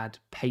bad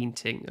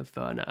painting of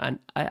Werner. And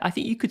I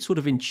think you could sort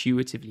of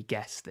intuitively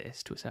guess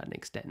this to a certain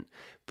extent,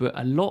 but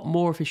a lot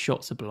more of his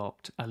shots are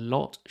blocked, a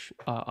lot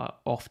are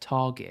off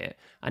target,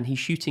 and he's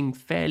shooting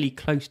fairly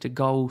close to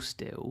goal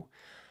still.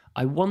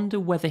 I wonder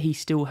whether he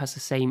still has the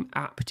same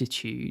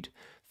aptitude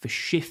for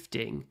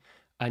shifting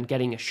and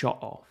getting a shot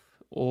off,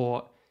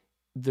 or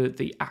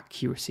the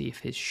accuracy of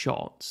his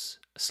shots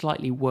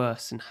slightly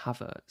worse than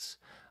Havertz.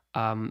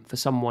 For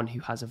someone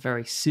who has a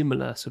very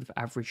similar sort of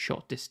average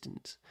shot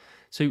distance.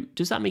 So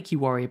does that make you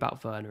worry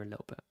about Werner a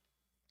little bit?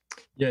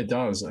 Yeah, it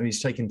does. I mean,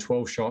 he's taken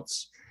 12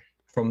 shots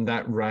from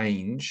that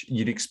range.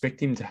 You'd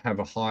expect him to have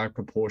a higher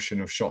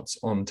proportion of shots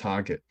on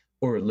target,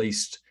 or at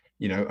least,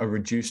 a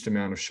reduced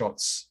amount of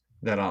shots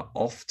that are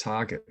off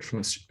target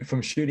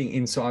from shooting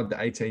inside the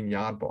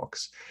 18-yard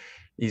box.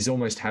 He's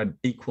almost had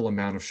equal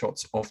amount of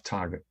shots off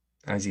target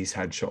as he's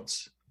had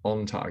shots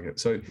on target.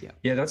 So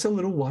yeah, that's a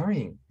little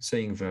worrying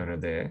seeing Werner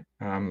there.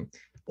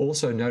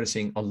 Also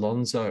noticing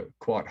Alonso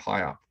quite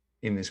high up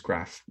in this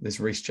graph. There's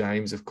Reece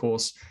James, of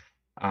course.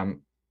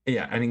 And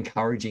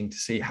encouraging to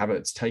see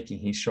Havertz taking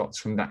his shots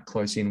from that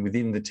close in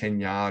within the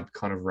 10-yard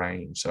kind of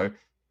range. So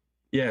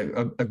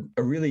yeah,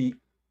 a really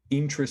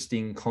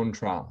interesting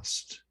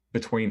contrast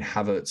between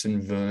Havertz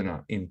and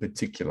Werner in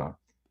particular.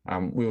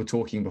 We were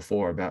talking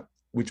before about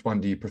which one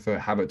do you prefer,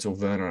 Havertz or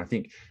Werner? I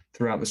think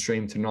throughout the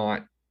stream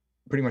tonight,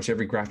 pretty much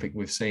every graphic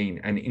we've seen,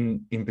 and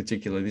in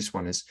particular this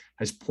one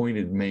has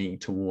pointed me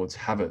towards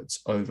Havertz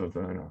over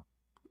Werner.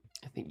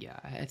 I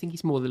think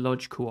he's more the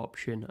logical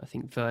option. I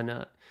think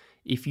Werner,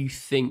 if you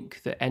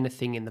think that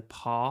anything in the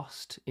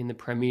past in the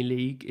Premier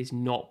League is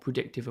not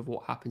predictive of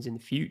what happens in the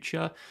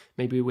future,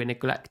 maybe we're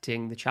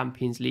neglecting the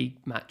Champions League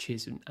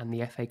matches and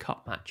the FA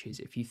Cup matches.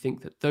 If you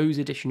think that those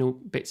additional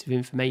bits of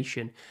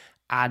information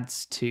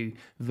adds to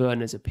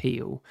Werner's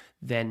appeal,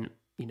 then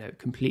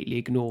completely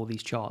ignore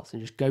these charts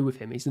and just go with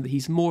him.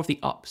 He's more of the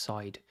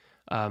upside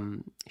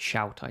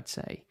shout, I'd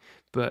say.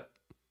 But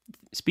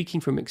speaking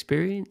from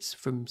experience,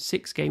 from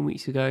 6 game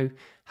weeks ago,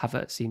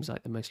 Havertz seems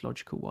like the most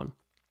logical one.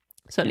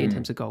 Certainly in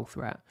terms of goal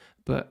threat.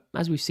 But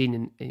as we've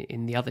seen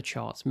in the other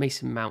charts,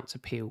 Mason Mount's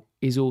appeal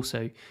is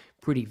also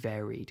pretty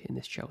varied in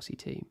this Chelsea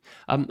team.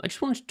 I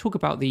just wanted to talk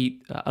about the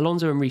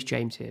Alonso and Reece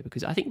James here,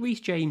 because I think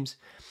Reece James,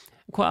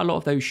 quite a lot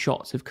of those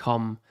shots have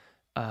come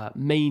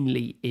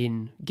mainly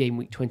in game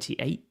week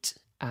 28,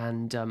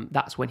 and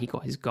that's when he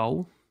got his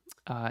goal.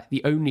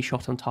 The only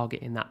shot on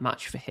target in that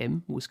match for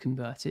him was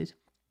converted.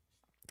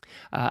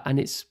 And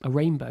it's a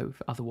rainbow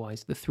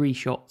otherwise. The 3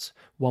 shots,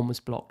 1 was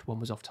blocked, 1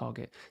 was off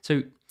target.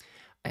 So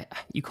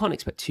you can't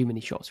expect too many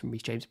shots from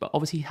Reece James, but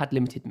obviously he had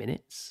limited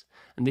minutes,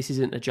 and this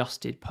isn't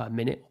adjusted per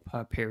minute or per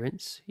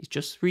appearance. It's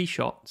just 3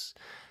 shots.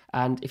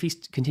 And if he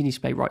continues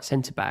to play right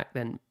centre-back,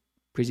 then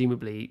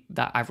presumably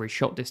that average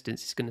shot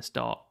distance is going to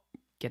start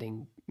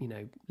getting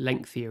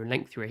lengthier and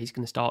lengthier. He's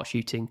going to start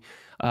shooting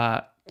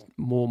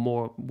more and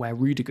more where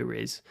Rudiger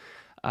is,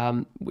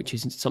 which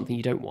is something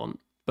you don't want.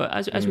 But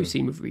as we've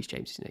seen with Reece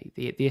James,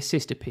 the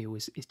assist appeal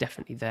is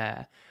definitely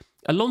there.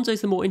 Alonso's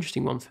the more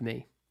interesting one for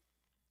me.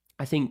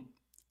 I think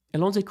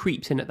Alonso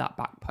creeps in at that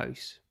back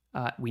post.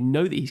 We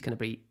know that he's going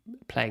to be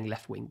playing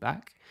left wing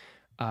back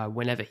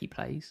whenever he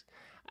plays.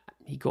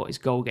 He got his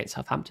goal against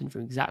Southampton for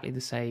exactly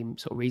the same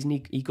sort of reason.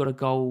 He got a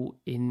goal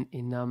in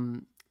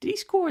did he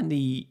score in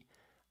the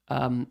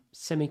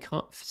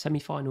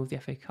semi-final of the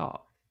FA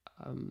Cup?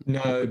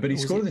 No, but he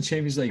scored in the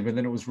Champions League, but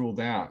then it was ruled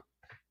out.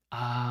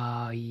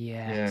 Ah,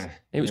 yes. Yeah.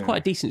 It was quite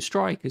a decent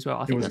strike as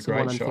well. I think that's the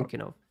one I'm thinking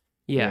of.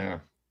 Yeah.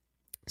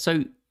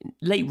 So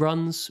late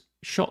runs,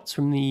 shots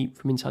from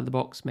inside the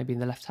box, maybe in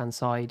the left-hand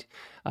side,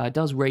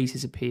 does raise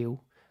his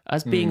appeal.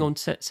 As being on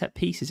set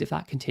pieces, if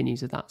that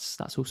continues,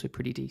 that's also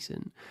pretty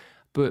decent.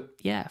 But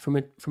yeah,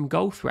 from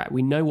goal threat,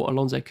 we know what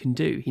Alonso can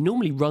do. He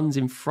normally runs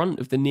in front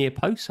of the near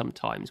post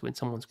sometimes when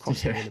someone's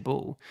crossing in the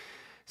ball.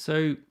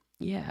 So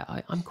Yeah,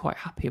 I'm quite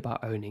happy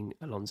about owning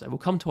Alonso. We'll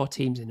come to our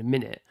teams in a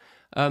minute,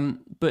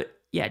 but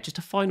yeah, just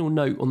a final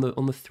note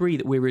on the three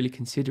that we're really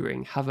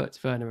considering: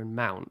 Havertz, Werner, and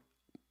Mount.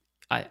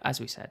 As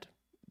we said,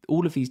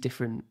 all of these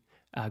different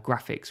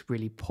graphics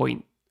really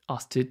point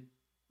us to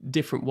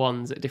different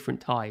ones at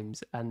different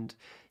times. And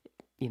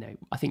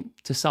I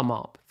think to sum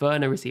up,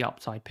 Werner is the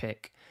upside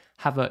pick.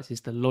 Havertz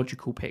is the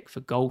logical pick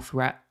for goal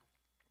threat.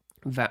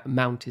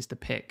 Mount is the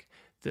pick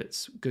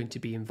that's going to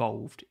be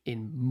involved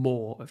in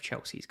more of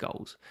Chelsea's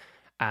goals.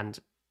 And,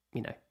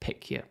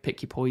 pick your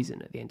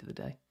poison at the end of the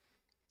day.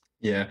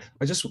 Yeah,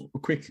 I just a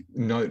quick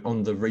note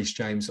on the Reece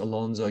James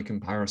Alonso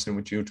comparison,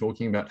 which you were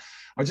talking about.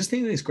 I just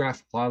think this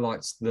graph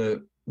highlights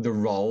the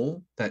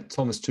role that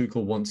Thomas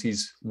Tuchel wants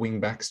his wing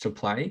backs to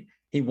play.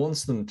 He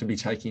wants them to be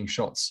taking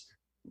shots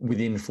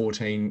within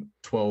 14,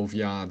 12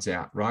 yards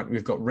out, right?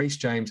 We've got Reece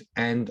James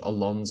and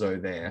Alonso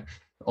there.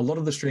 A lot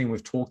of the stream,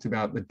 we've talked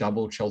about the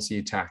double Chelsea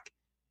attack.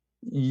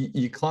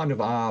 You kind of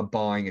are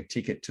buying a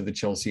ticket to the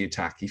Chelsea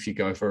attack if you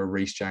go for a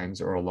Reece James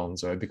or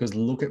Alonso, because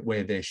look at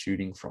where they're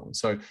shooting from.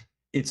 So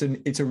it's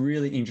a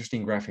really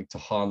interesting graphic to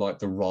highlight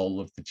the role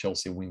of the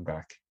Chelsea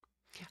wingback.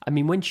 I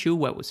mean, when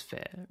Chilwell was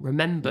fit,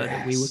 remember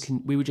that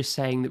we were just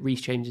saying that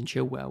Reece James and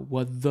Chilwell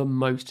were the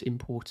most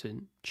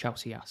important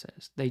Chelsea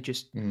assets. They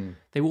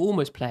were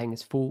almost playing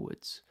as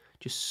forwards,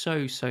 just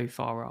so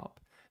far up.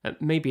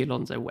 Maybe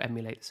Alonso will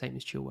emulate the same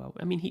as Chilwell.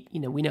 I mean,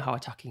 we know how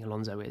attacking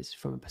Alonso is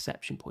from a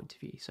perception point of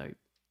view. So,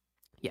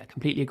 yeah,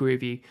 completely agree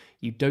with you.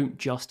 You don't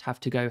just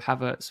have to go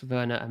Havertz,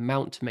 Werner, and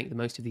Mount to make the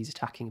most of these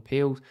attacking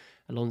appeals.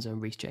 Alonso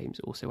and Reece James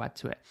also add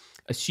to it,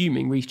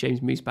 assuming Reece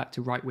James moves back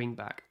to right wing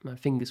back.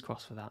 Fingers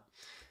crossed for that.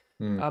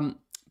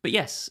 But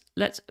yes,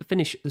 let's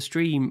finish the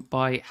stream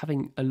by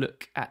having a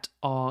look at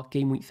our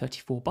Game Week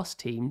 34 bus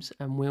teams,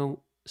 and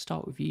we'll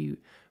start with you,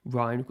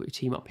 Ryan. We've got your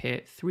team up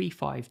here: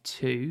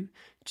 3-5-2,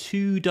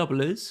 two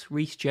doublers,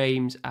 Reece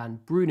James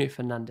and Bruno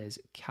Fernandes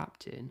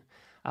captain.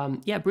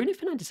 Bruno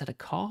Fernandes had a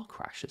car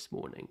crash this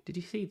morning. Did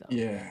you see that?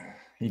 Yeah,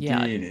 he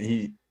did.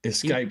 He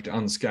escaped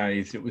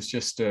unscathed. It was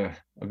just a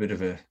bit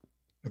of a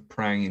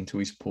praying into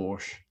his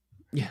Porsche.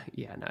 No.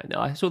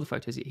 I saw the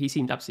photos. He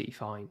seemed absolutely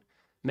fine.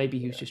 Maybe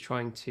he was just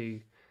trying to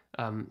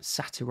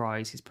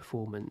satirize his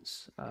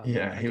performance.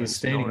 He was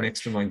standing Norwich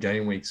next to my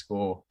game week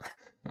score.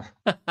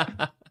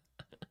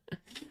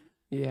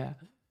 Yeah,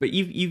 but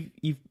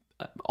you've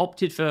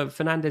opted for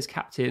Fernandes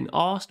captain.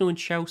 Arsenal and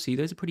Chelsea,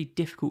 those are pretty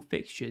difficult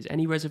fixtures.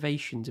 Any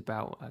reservations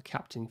about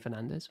captaining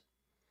Fernandes?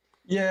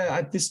 Yeah,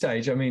 at this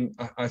stage, I mean,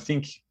 I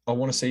think I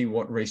want to see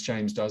what Reece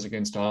James does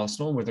against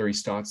Arsenal, whether he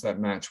starts that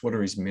match, what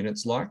are his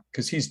minutes like,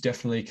 because he's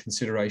definitely a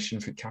consideration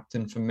for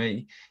captain for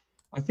me.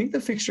 I think the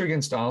fixture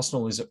against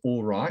Arsenal is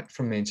all right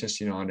from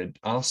Manchester United.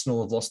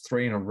 Arsenal have lost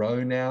 3 in a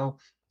row now.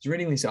 I was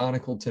reading this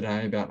article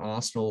today about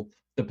Arsenal,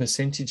 the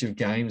percentage of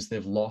games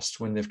they've lost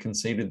when they've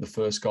conceded the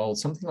first goal,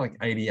 something like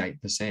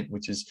 88%,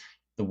 which is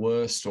the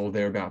worst or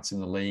thereabouts in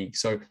the league.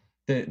 So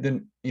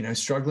they're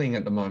struggling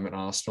at the moment.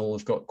 Arsenal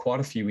have got quite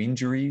a few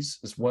injuries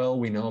as well.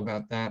 We know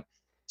about that.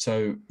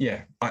 So,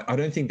 yeah, I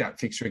don't think that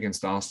fixture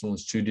against Arsenal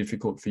is too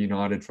difficult for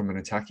United from an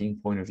attacking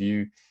point of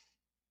view.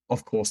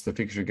 Of course, the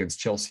fixture against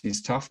Chelsea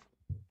is tough,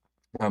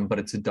 but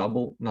it's a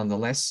double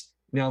nonetheless.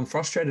 Now, I'm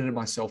frustrated at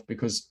myself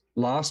because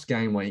last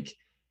game week,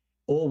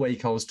 all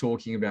week I was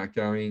talking about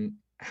going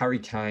Harry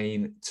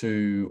Kane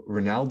to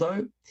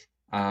Ronaldo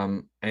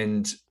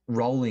and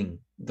rolling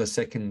the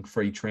second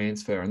free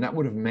transfer. And that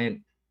would have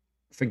meant,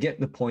 forget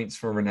the points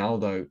for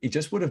Ronaldo, it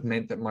just would have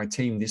meant that my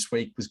team this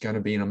week was going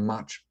to be in a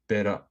much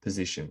better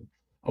position.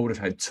 I would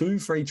have had 2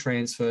 free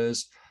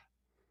transfers.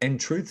 And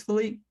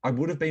truthfully, I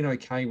would have been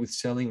okay with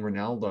selling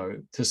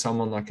Ronaldo to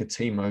someone like a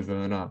Timo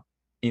Werner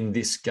in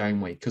this game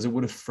week, because it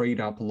would have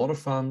freed up a lot of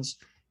funds.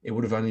 It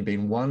would have only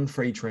been 1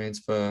 free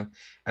transfer,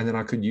 and then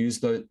I could use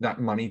that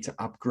money to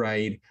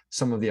upgrade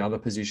some of the other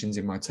positions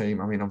in my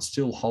team. I mean, I'm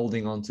still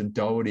holding on to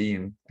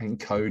Doherty and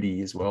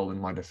Cody as well in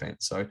my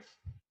defense. So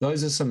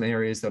those are some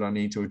areas that I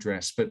need to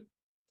address. But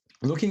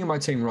looking at my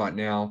team right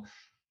now,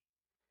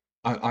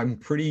 I'm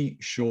pretty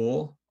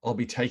sure I'll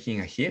be taking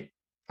a hit.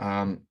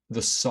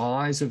 The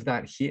size of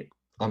that hit,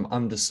 I'm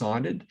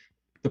undecided.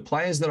 The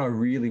players that I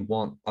really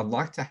want, I'd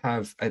like to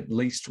have at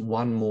least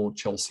one more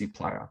Chelsea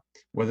player,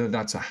 whether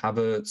that's a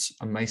Havertz,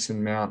 a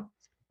Mason Mount,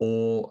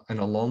 or an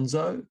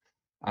Alonso.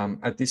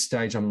 At this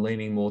stage, I'm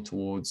leaning more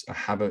towards a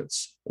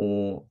Havertz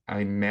or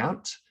a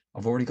Mount.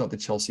 I've already got the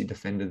Chelsea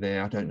defender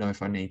there. I don't know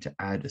if I need to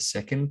add a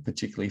second,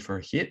 particularly for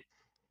a hit.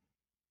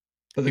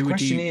 But the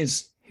question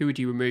is, who would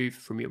you remove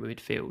from your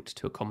midfield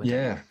to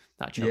accommodate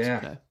that Chelsea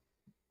player?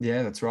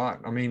 Yeah, that's right.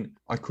 I mean,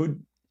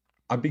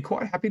 I'd be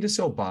quite happy to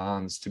sell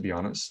Barnes, to be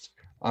honest.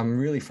 I'm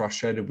really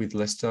frustrated with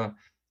Leicester.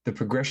 The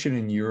progression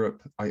in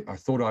Europe, I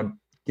thought I'd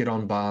get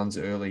on Barnes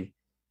early,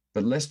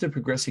 but Leicester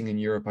progressing in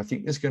Europe, I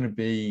think there's going to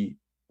be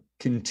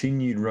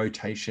continued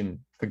rotation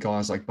for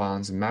guys like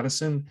Barnes and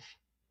Maddison.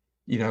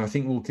 I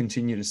think we'll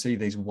continue to see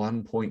these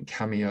 1-point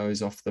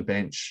cameos off the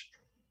bench.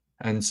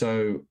 And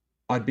so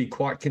I'd be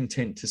quite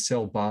content to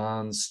sell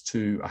Barnes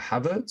to a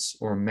Havertz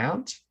or a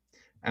Mount,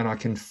 and I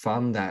can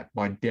fund that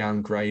by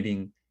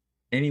downgrading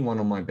anyone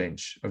on my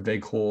bench, a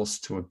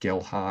Weghorst to a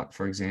Gelhardt,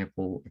 for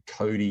example, a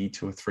Cody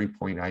to a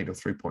 3.8 or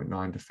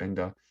 3.9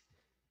 defender.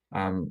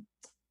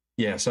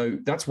 So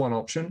that's one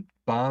option.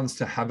 Barnes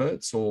to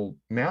Havertz or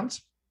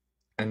Mount,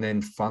 and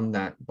then fund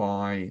that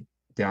by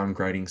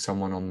downgrading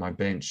someone on my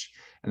bench,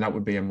 and that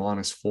would be a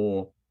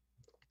 -4.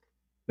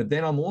 But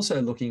then I'm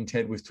also looking,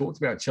 Ted, we've talked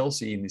about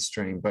Chelsea in this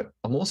stream, but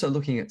I'm also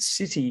looking at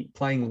City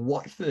playing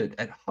Watford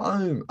at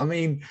home. I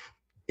mean,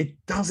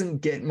 it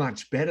doesn't get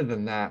much better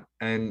than that.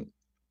 And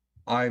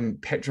I'm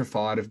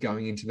petrified of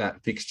going into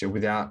that fixture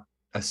without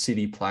a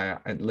City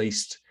player, at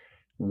least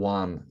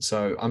one.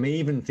 So I'm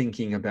even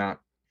thinking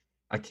about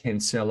a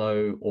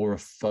Cancelo or a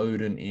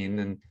Foden in.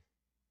 And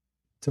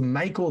to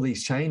make all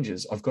these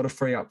changes, I've got to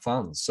free up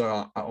funds.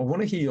 So I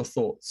want to hear your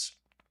thoughts.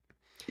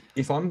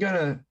 If I'm going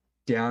to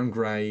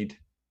downgrade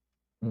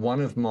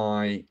one of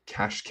my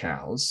cash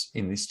cows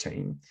in this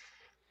team,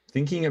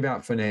 thinking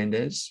about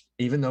Fernandes,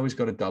 even though he's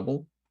got a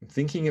double,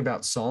 thinking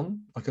about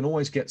Son, I can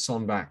always get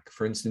Son back.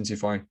 For instance,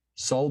 if I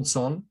sold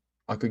Son,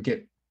 I could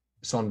get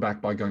Son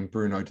back by going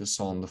Bruno to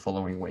Son the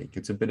following week.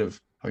 It's a bit of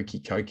hokey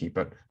cokey,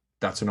 but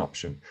that's an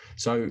option.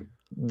 So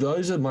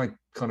those are my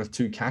kind of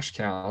two cash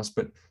cows,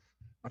 but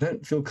I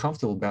don't feel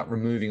comfortable about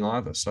removing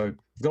either. So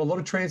I've got a lot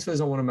of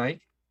transfers I want to make,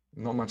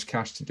 not much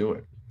cash to do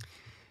it.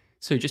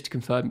 So just to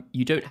confirm,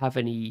 you don't have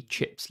any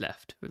chips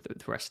left for the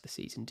rest of the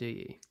season, do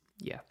you?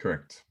 Yeah.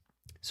 Correct.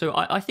 So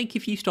I think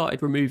if you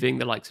started removing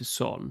the likes of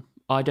Son,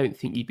 I don't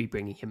think you'd be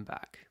bringing him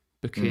back,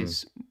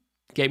 because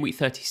game week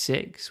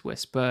 36, where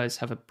Spurs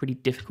have a pretty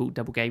difficult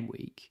double game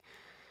week,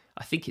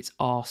 I think it's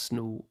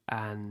Arsenal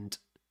and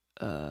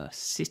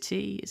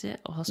City, is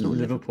it? Arsenal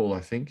Liverpool,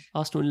 I think.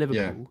 Arsenal and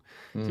Liverpool.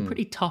 Yeah. It's a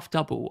pretty tough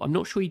double. I'm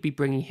not sure you'd be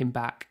bringing him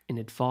back in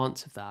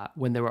advance of that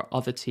when there are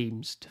other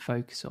teams to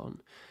focus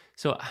on.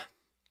 So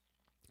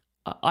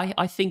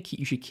I think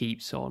you should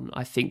keep Son.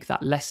 I think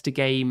that Leicester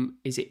game,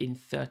 is it in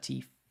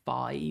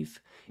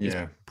 35? Is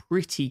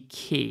pretty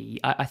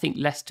key. I think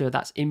Leicester,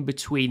 that's in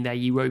between their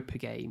Europa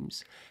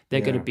games.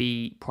 They're going to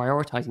be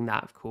prioritising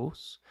that, of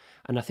course.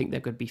 And I think they're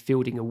going to be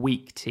fielding a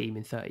weak team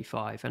in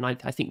 35. And I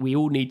think we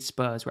all need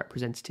Spurs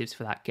representatives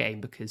for that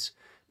game, because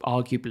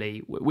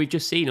arguably, we've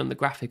just seen on the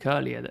graphic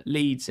earlier that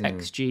Leeds'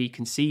 XG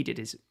conceded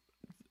is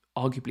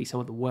arguably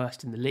some of the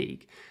worst in the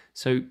league.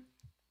 So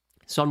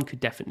Son could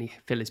definitely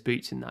fill his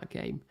boots in that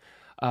game.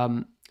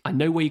 I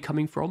know where you're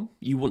coming from.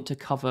 You want to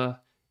cover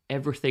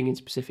everything in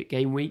specific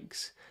game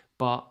weeks,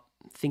 but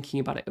thinking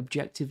about it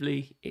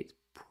objectively, it's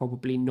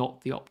probably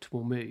not the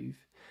optimal move.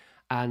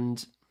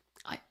 And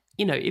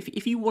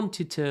if you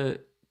wanted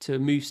to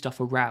move stuff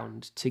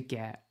around to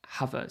get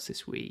Havertz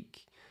this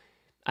week,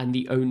 and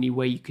the only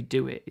way you could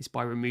do it is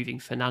by removing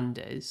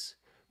Fernandes,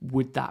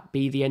 would that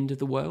be the end of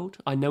the world?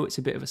 I know it's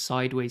a bit of a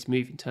sideways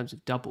move in terms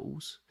of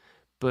doubles,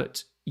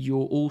 but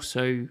you're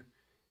also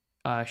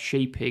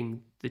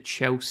shaping the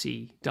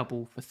Chelsea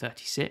double for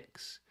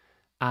 36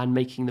 and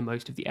making the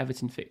most of the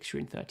Everton fixture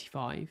in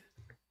 35.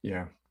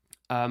 Yeah.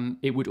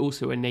 It would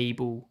also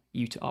enable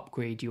you to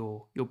upgrade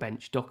your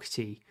bench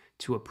Doherty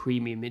to a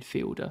premium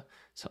midfielder,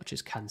 such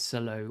as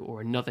Cancelo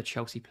or another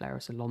Chelsea player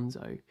as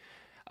Alonso.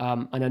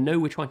 And I know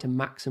we're trying to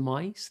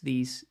maximise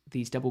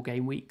these double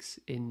game weeks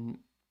in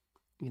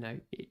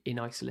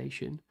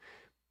isolation,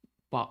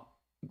 but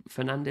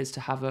Fernandes to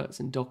Havertz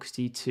and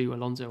Doherty to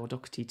Alonso, or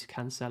Doherty to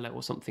Cancelo,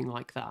 or something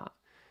like that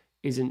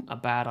isn't a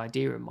bad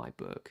idea in my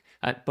book.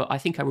 But I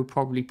think I would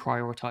probably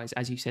prioritise,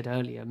 as you said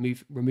earlier,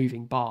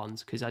 removing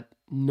Barnes, because I'm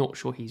not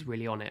sure he's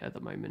really on it at the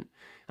moment.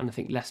 And I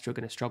think Leicester are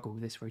going to struggle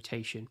with this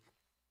rotation.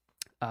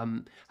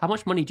 How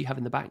much money do you have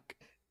in the bank?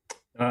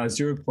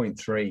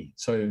 0.3,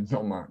 so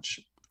not much.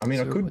 I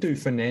mean, I could do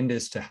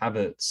Fernandes to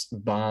Havertz,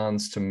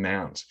 Barnes to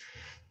Mount.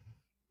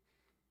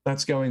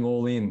 That's going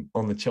all in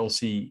on the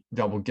Chelsea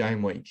double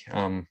game week.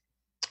 I'm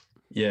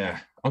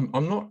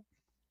not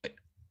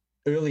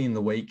early in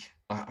the week.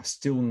 I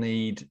still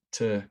need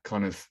to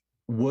kind of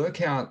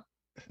work out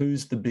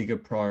who's the bigger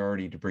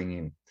priority to bring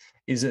in.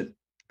 Is it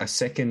a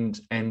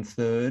second and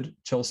third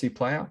Chelsea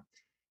player?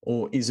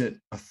 Or is it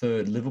a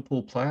third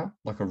Liverpool player,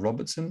 like a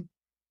Robertson?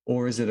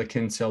 Or is it a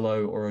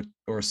Cancelo or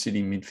a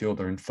City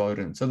midfielder in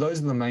Foden? So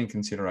those are the main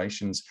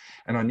considerations,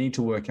 and I need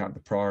to work out the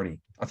priority.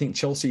 I think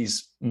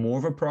Chelsea's more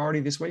of a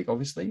priority this week,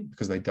 obviously,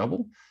 because they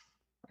double.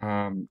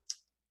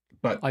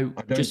 But I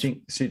don't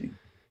think City...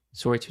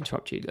 Sorry to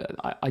interrupt you.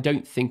 I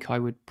don't think I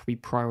would be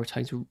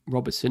prioritising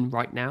Robertson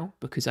right now,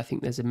 because I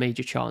think there's a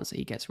major chance that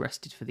he gets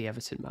rested for the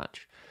Everton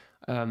match.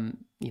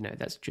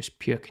 That's just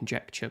pure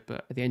conjecture,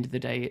 but at the end of the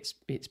day,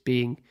 it's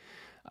being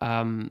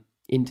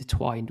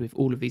intertwined with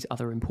all of these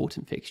other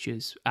important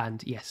fixtures.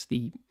 And yes,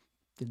 the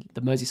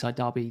Merseyside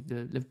derby,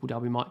 the Liverpool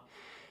derby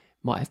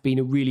might have been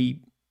a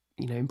really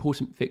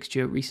important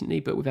fixture recently,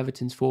 but with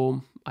Everton's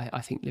form,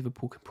 I think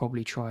Liverpool can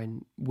probably try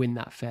and win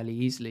that fairly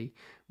easily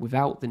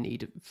without the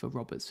need for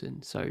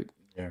Robertson. So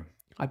yeah,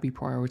 I'd be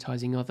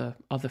prioritising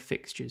other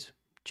fixtures,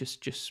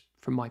 just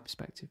from my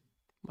perspective,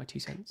 my 2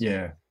 cents.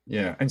 Yeah.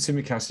 And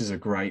Tsimikas is a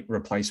great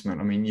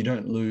replacement. I mean, you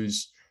don't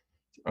lose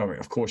I mean,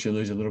 of course, you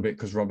lose a little bit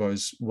because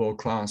Robbo's world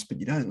class, but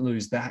you don't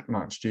lose that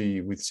much, do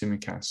you, with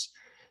Tsimikas?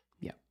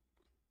 Yeah.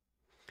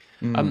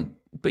 Mm.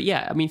 But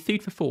yeah, I mean,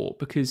 food for thought,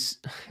 because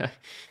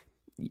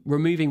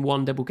removing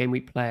one double game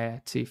week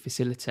player to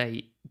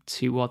facilitate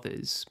two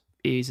others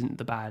isn't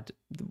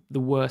the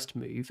worst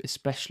move,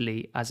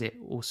 especially as it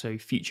also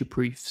future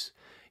proofs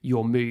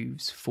your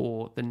moves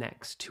for the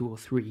next 2 or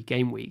 3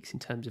 game weeks in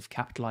terms of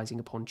capitalising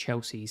upon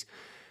Chelsea's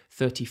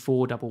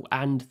 34 double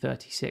and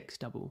 36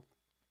 double.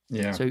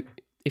 Yeah. So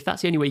if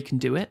that's the only way you can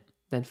do it,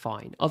 then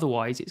fine.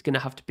 Otherwise, you're going to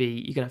have to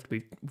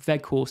move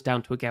Weghorst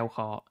down to a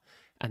Gelhardt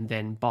and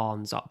then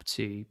Barnes up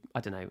to,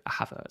 I don't know, a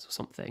Havertz or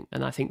something.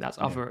 And I think that's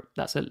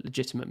a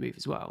legitimate move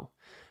as well.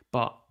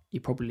 But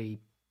you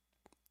probably,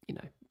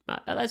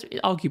 that's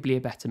arguably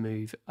a better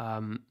move.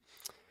 But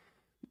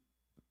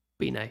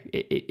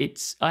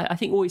it's I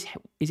think always,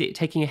 is it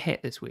taking a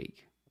hit this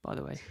week, by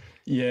the way?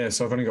 Yeah,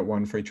 so I've only got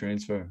one free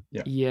transfer.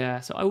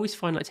 Yeah, so I always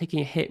find like taking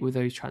a hit with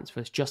those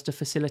transfers just to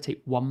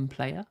facilitate one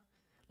player.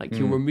 Like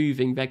you're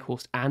removing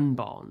Weghorst and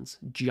Barnes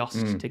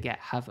just to get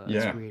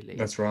Havertz, really.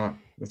 That's right.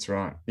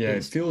 Yeah,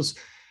 it feels,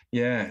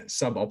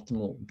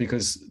 suboptimal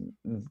because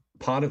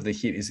part of the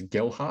hit is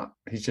Gelhardt.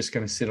 He's just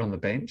going to sit on the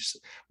bench.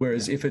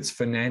 Whereas if it's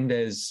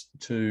Fernandes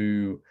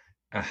to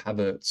a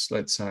Havertz,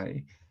 let's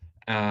say,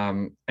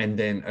 and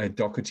then a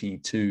Doherty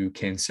to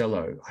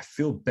Cancelo, I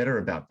feel better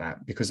about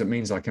that because it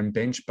means I can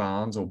bench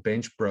Barnes or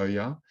bench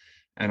Broja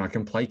and I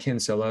can play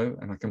Cancelo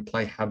and I can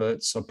play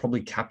Havertz. I'd probably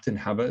captain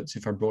Havertz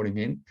if I brought him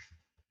in.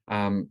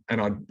 And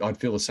I'd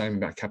feel the same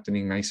about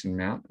captaining Mason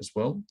Mount as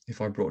well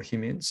if I brought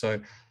him in. So,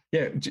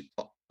 yeah,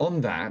 on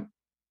that,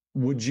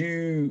 would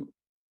you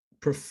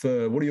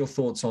prefer, what are your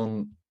thoughts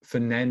on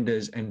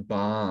Fernandes and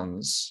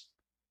Barnes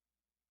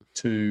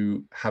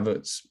to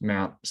Havertz,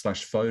 Mount /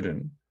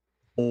 Foden?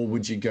 Or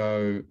would you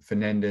go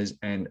Fernandes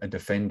and a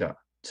defender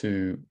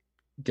to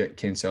get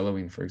Cancelo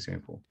in, for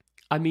example?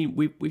 I mean,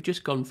 we've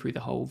just gone through the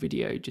whole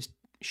video just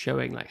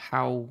showing like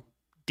how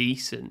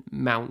decent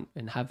Mount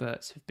and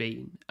Havertz have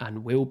been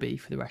and will be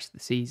for the rest of the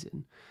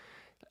season.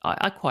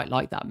 I quite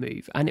like that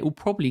move, and it will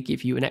probably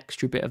give you an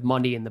extra bit of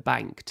money in the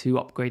bank to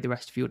upgrade the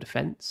rest of your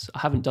defence. I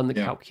haven't done the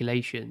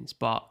calculations,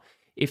 but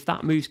if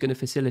that move's going to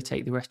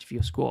facilitate the rest of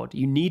your squad,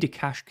 you need a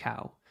cash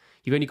cow.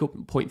 You've only got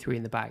 0.3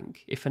 in the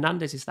bank. If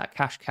Fernandes is that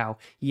cash cow,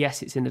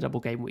 yes, it's in a double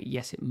game week.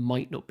 Yes, it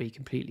might not be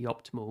completely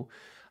optimal.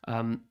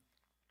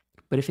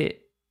 But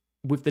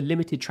with the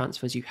limited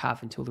transfers you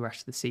have until the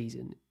rest of the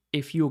season,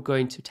 if you're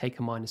going to take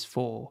a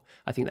 -4,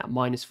 I think that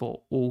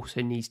 -4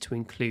 also needs to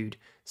include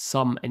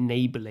some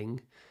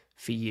enabling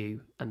for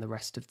you and the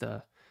rest of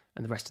the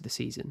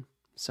season.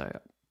 So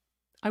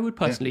I would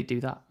personally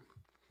do that.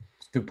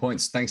 Good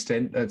points. Thanks,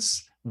 Ted.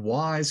 That's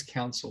wise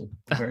counsel.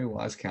 Very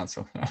wise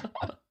counsel.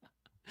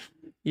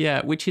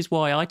 Yeah, which is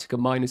why I took a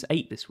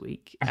 -8 this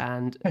week,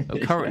 and I'm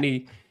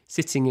currently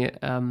sitting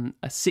at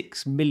a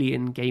 6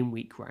 million game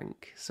week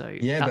rank. So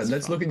but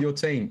let's look at your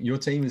team. Your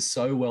team is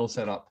so well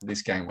set up for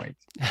this game week.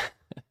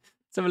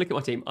 Let's have a look at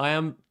my team. I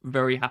am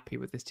very happy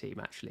with this team,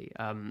 actually.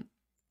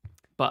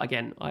 But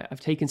again, I've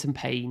taken some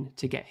pain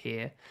to get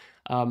here.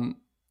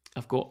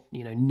 I've got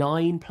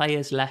 9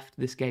 players left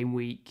this game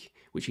week,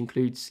 which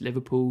includes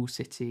Liverpool,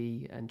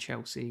 City, and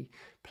Chelsea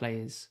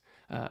players,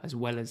 as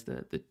well as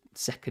the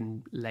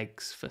second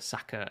legs for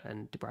Saka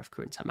and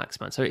Dubravka and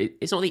Saint-Maximin. So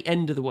it's not the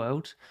end of the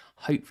world.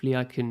 Hopefully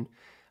I can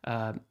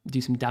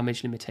do some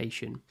damage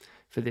limitation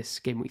for this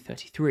game week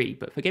 33.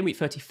 But for game week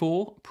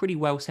 34, pretty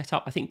well set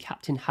up. I think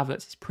Captain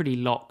Havertz is pretty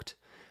locked.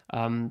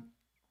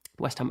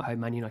 West Ham at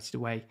home, Man United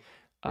away.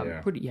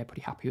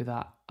 Pretty happy with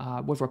that.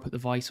 Whether I put the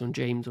vice on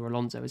James or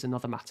Alonso is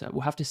another matter.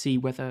 We'll have to see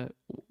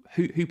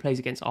who plays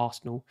against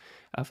Arsenal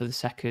for the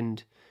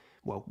second,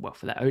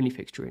 for their only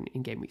fixture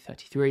in game week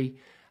 33.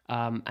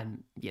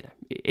 And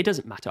it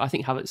doesn't matter. I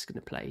think Havertz is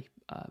going to play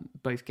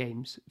both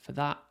games for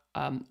that.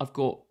 I've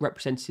got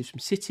representatives from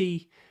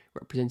City,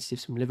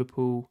 representatives from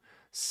Liverpool,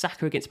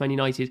 Saka against Man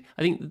United.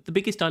 I think the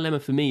biggest dilemma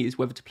for me is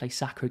whether to play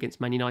Saka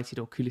against Man United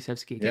or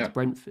Kulusevski against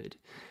Brentford.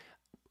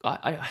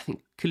 I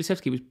think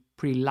Kulusevski was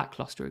pretty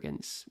lacklustre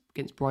against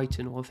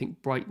Brighton, or I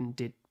think Brighton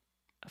did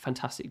a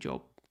fantastic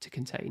job to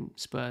contain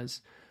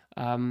Spurs.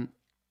 And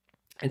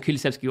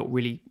Kulusevski got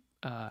really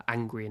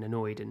angry and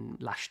annoyed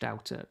and lashed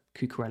out at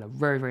Cucurella.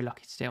 Very, very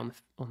lucky to stay on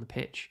the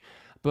pitch.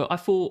 But I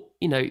thought,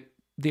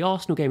 the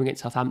Arsenal game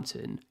against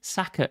Southampton,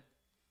 Saka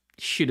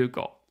should have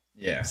got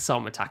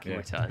some attacking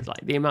returns.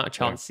 Like the amount of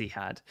chances he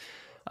had.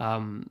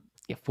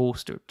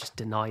 Forster just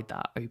denied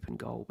that open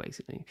goal,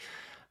 basically.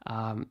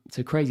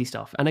 So crazy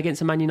stuff. And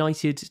against a Man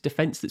United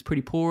defence that's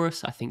pretty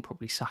porous, I think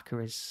probably Saka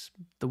is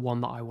the one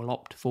that I will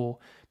opt for,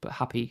 but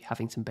happy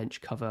having some bench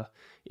cover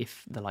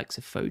if the likes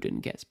of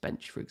Foden gets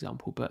benched, for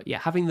example. But yeah,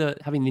 having the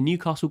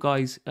Newcastle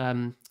guys,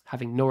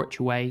 having Norwich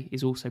away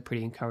is also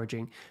pretty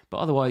encouraging. But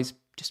otherwise,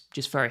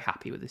 just very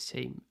happy with this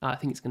team. I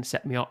think it's going to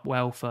set me up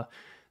well for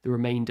the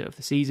remainder of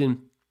the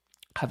season.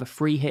 I have a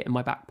free hit in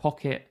my back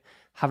pocket.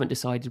 Haven't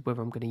decided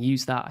whether I'm going to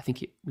use that. I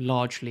think it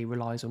largely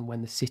relies on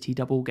when the City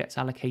double gets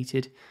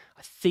allocated.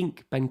 I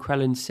think Ben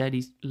Crellin said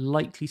he's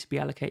likely to be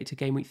allocated to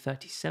game week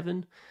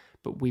 37,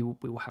 but we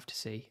will have to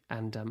see.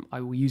 And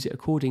I will use it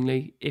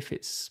accordingly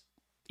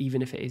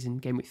even if it is in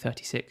game week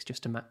 36,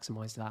 just to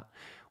maximise that.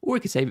 Or we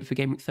could save it for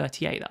game week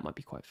 38. That might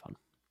be quite fun.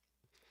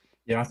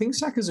 Yeah, I think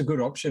Saka's a good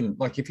option.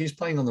 Like if he's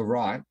playing on the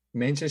right,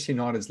 Manchester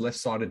United's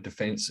left-sided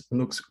defence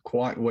looks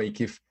quite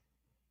weak. If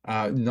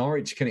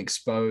Norwich can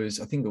expose,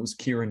 I think it was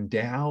Kieran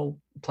Dow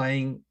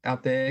playing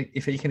out there.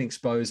 If he can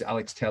expose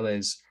Alex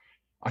Telles,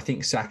 I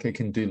think Saka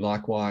can do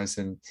likewise.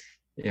 And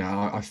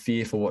I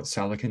fear for what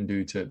Salah can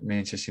do to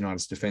Manchester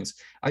United's defence.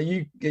 Are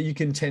you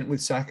content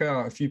with Saka?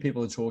 A few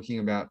people are talking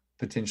about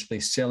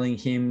potentially selling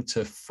him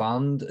to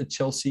fund a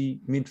Chelsea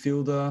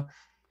midfielder.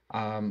 What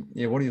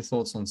are your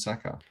thoughts on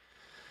Saka?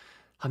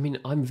 I mean,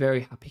 I'm very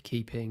happy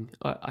keeping.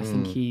 I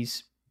think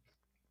he's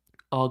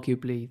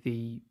arguably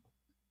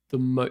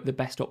the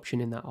best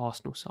option in that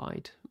Arsenal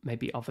side,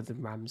 maybe other than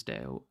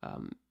Ramsdale.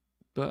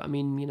 But I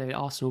mean,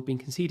 Arsenal have been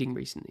conceding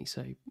recently,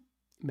 so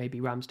maybe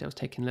Ramsdale's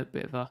taken a little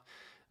bit of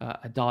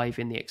a dive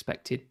in the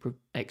expected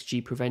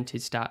XG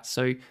prevented stats.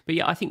 So, but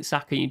yeah, I think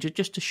Saka,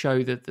 just to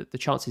show that the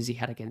chances he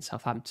had against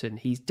Southampton,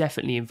 he's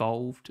definitely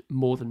involved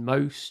more than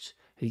most.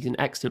 He's an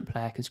excellent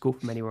player, can score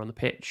from anywhere on the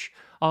pitch.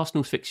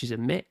 Arsenal's fixtures are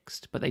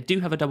mixed, but they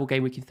do have a double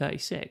game week in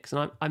 36,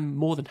 and I'm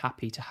more than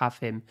happy to have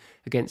him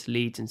against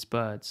Leeds and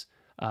Spurs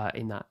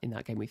in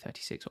that game week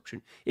 36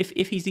 option.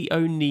 If he's the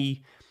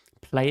only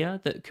player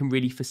that can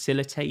really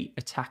facilitate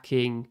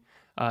attacking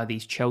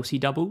these Chelsea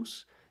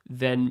doubles,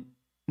 then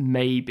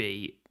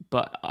maybe.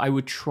 But I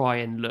would try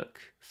and look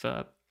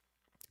for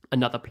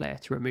another player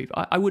to remove.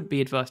 I would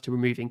be adverse to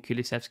removing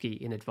Kulusevski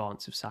in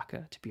advance of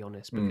Saka, to be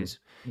honest, because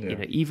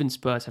even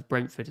Spurs have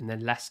Brentford and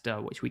then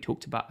Leicester, which we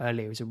talked about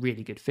earlier, is a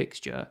really good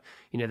fixture.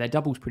 Their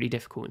double's pretty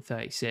difficult in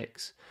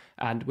 36,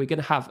 and we're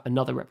going to have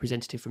another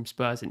representative from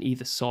Spurs in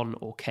either Son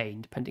or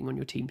Kane, depending on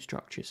your team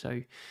structure.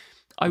 So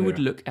I would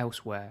look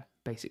elsewhere,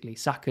 basically.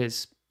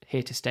 Saka's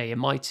here to stay in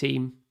my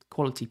team,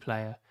 quality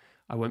player.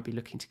 I won't be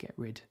looking to get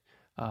rid.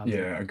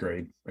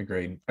 Agreed.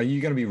 Are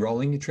you going to be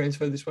rolling your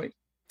transfer this week?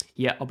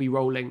 Yeah, I'll be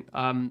rolling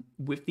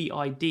with the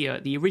idea.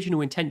 The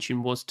original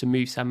intention was to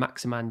move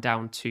Saint-Maximin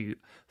down to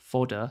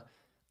fodder,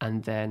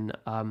 and then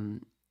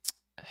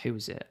who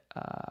was it?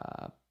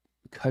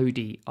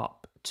 Cody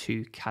up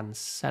to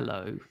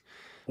Cancelo.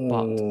 I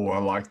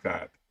like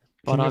that.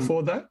 Can you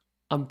afford that?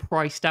 I'm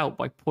priced out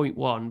by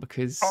 0.1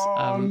 because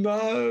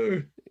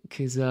no,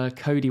 because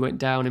Cody went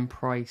down in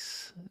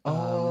price.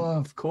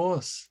 Of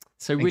course.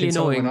 So really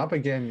annoying. Went up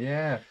again,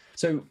 yeah.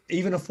 So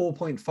even a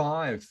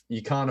 4.5,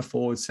 you can't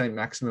afford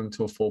Saint-Maximin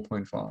to a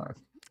 4.5.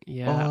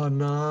 Yeah. Oh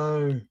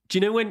no. Do you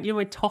know when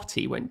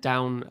Totti went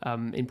down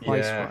in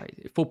price,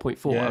 right?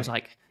 4.4. I was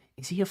like,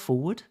 is he a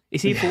forward?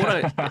 Is he a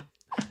forward?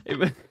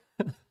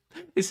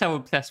 This is how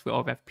obsessed we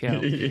are with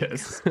FPL.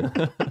 Yes.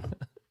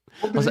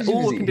 I was like,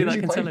 I can do that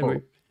Cancelo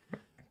move.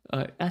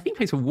 I think he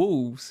plays for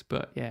Wolves,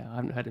 but yeah, I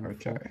haven't heard him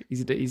before.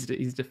 He's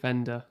a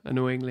defender,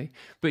 annoyingly.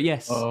 But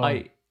yes,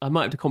 I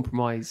might have to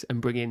compromise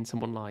and bring in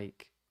someone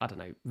like, I don't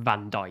know,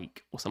 Van Dijk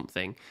or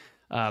something,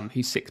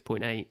 who's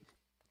 6.8.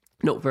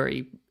 Not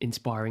very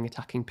inspiring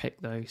attacking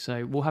pick, though,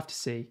 so we'll have to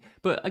see.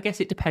 But I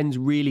guess it depends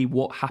really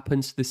what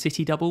happens to the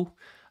City double.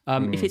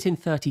 If it's in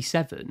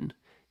 37,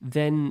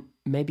 then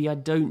maybe I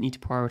don't need to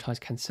prioritise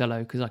Cancelo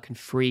because I can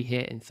free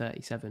hit in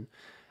 37.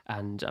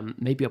 And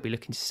maybe I'll be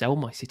looking to sell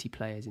my City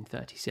players in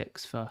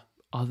 36 for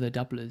other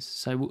doublers.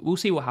 So we'll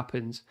see what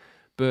happens.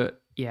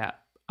 But yeah,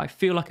 I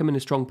feel like I'm in a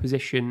strong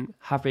position,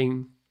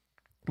 having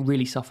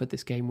really suffered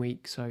this game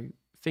week. So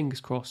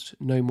fingers crossed,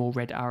 no more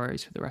red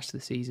arrows for the rest of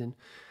the season.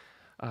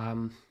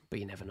 But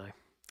you never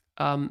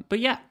know. But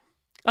yeah,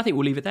 I think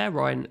we'll leave it there,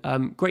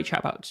 Ryan. Great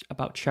chat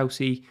about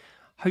Chelsea.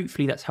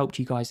 Hopefully that's helped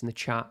you guys in the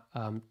chat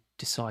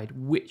decide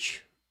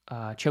which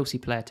Chelsea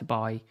player to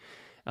buy.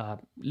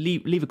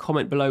 Leave a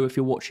comment below if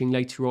you're watching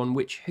later on.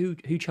 Which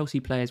Chelsea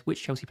players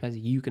are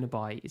you going to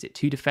buy? Is it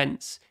 2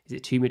 defence? Is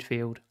it 2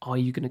 midfield? Are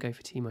you going to go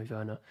for Timo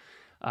Werner?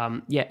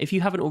 If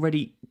you haven't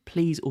already,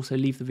 please also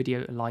leave the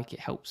video a like. It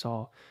helps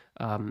our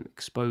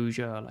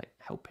exposure, like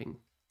helping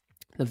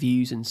the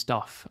views and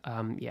stuff.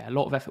 A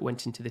lot of effort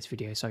went into this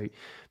video, so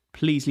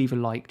please leave a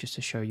like just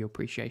to show your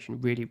appreciation.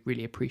 Really,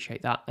 really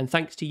appreciate that. And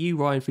thanks to you,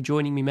 Ryan, for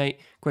joining me, mate.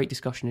 Great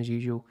discussion as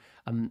usual.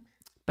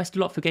 Best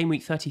of luck for game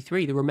week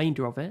 33, the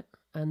remainder of it.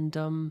 And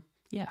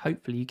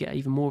hopefully you get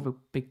even more of a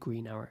big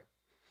green arrow.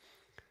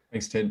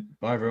 Thanks, Ted.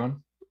 Bye,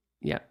 everyone.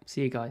 Yeah,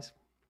 see you guys.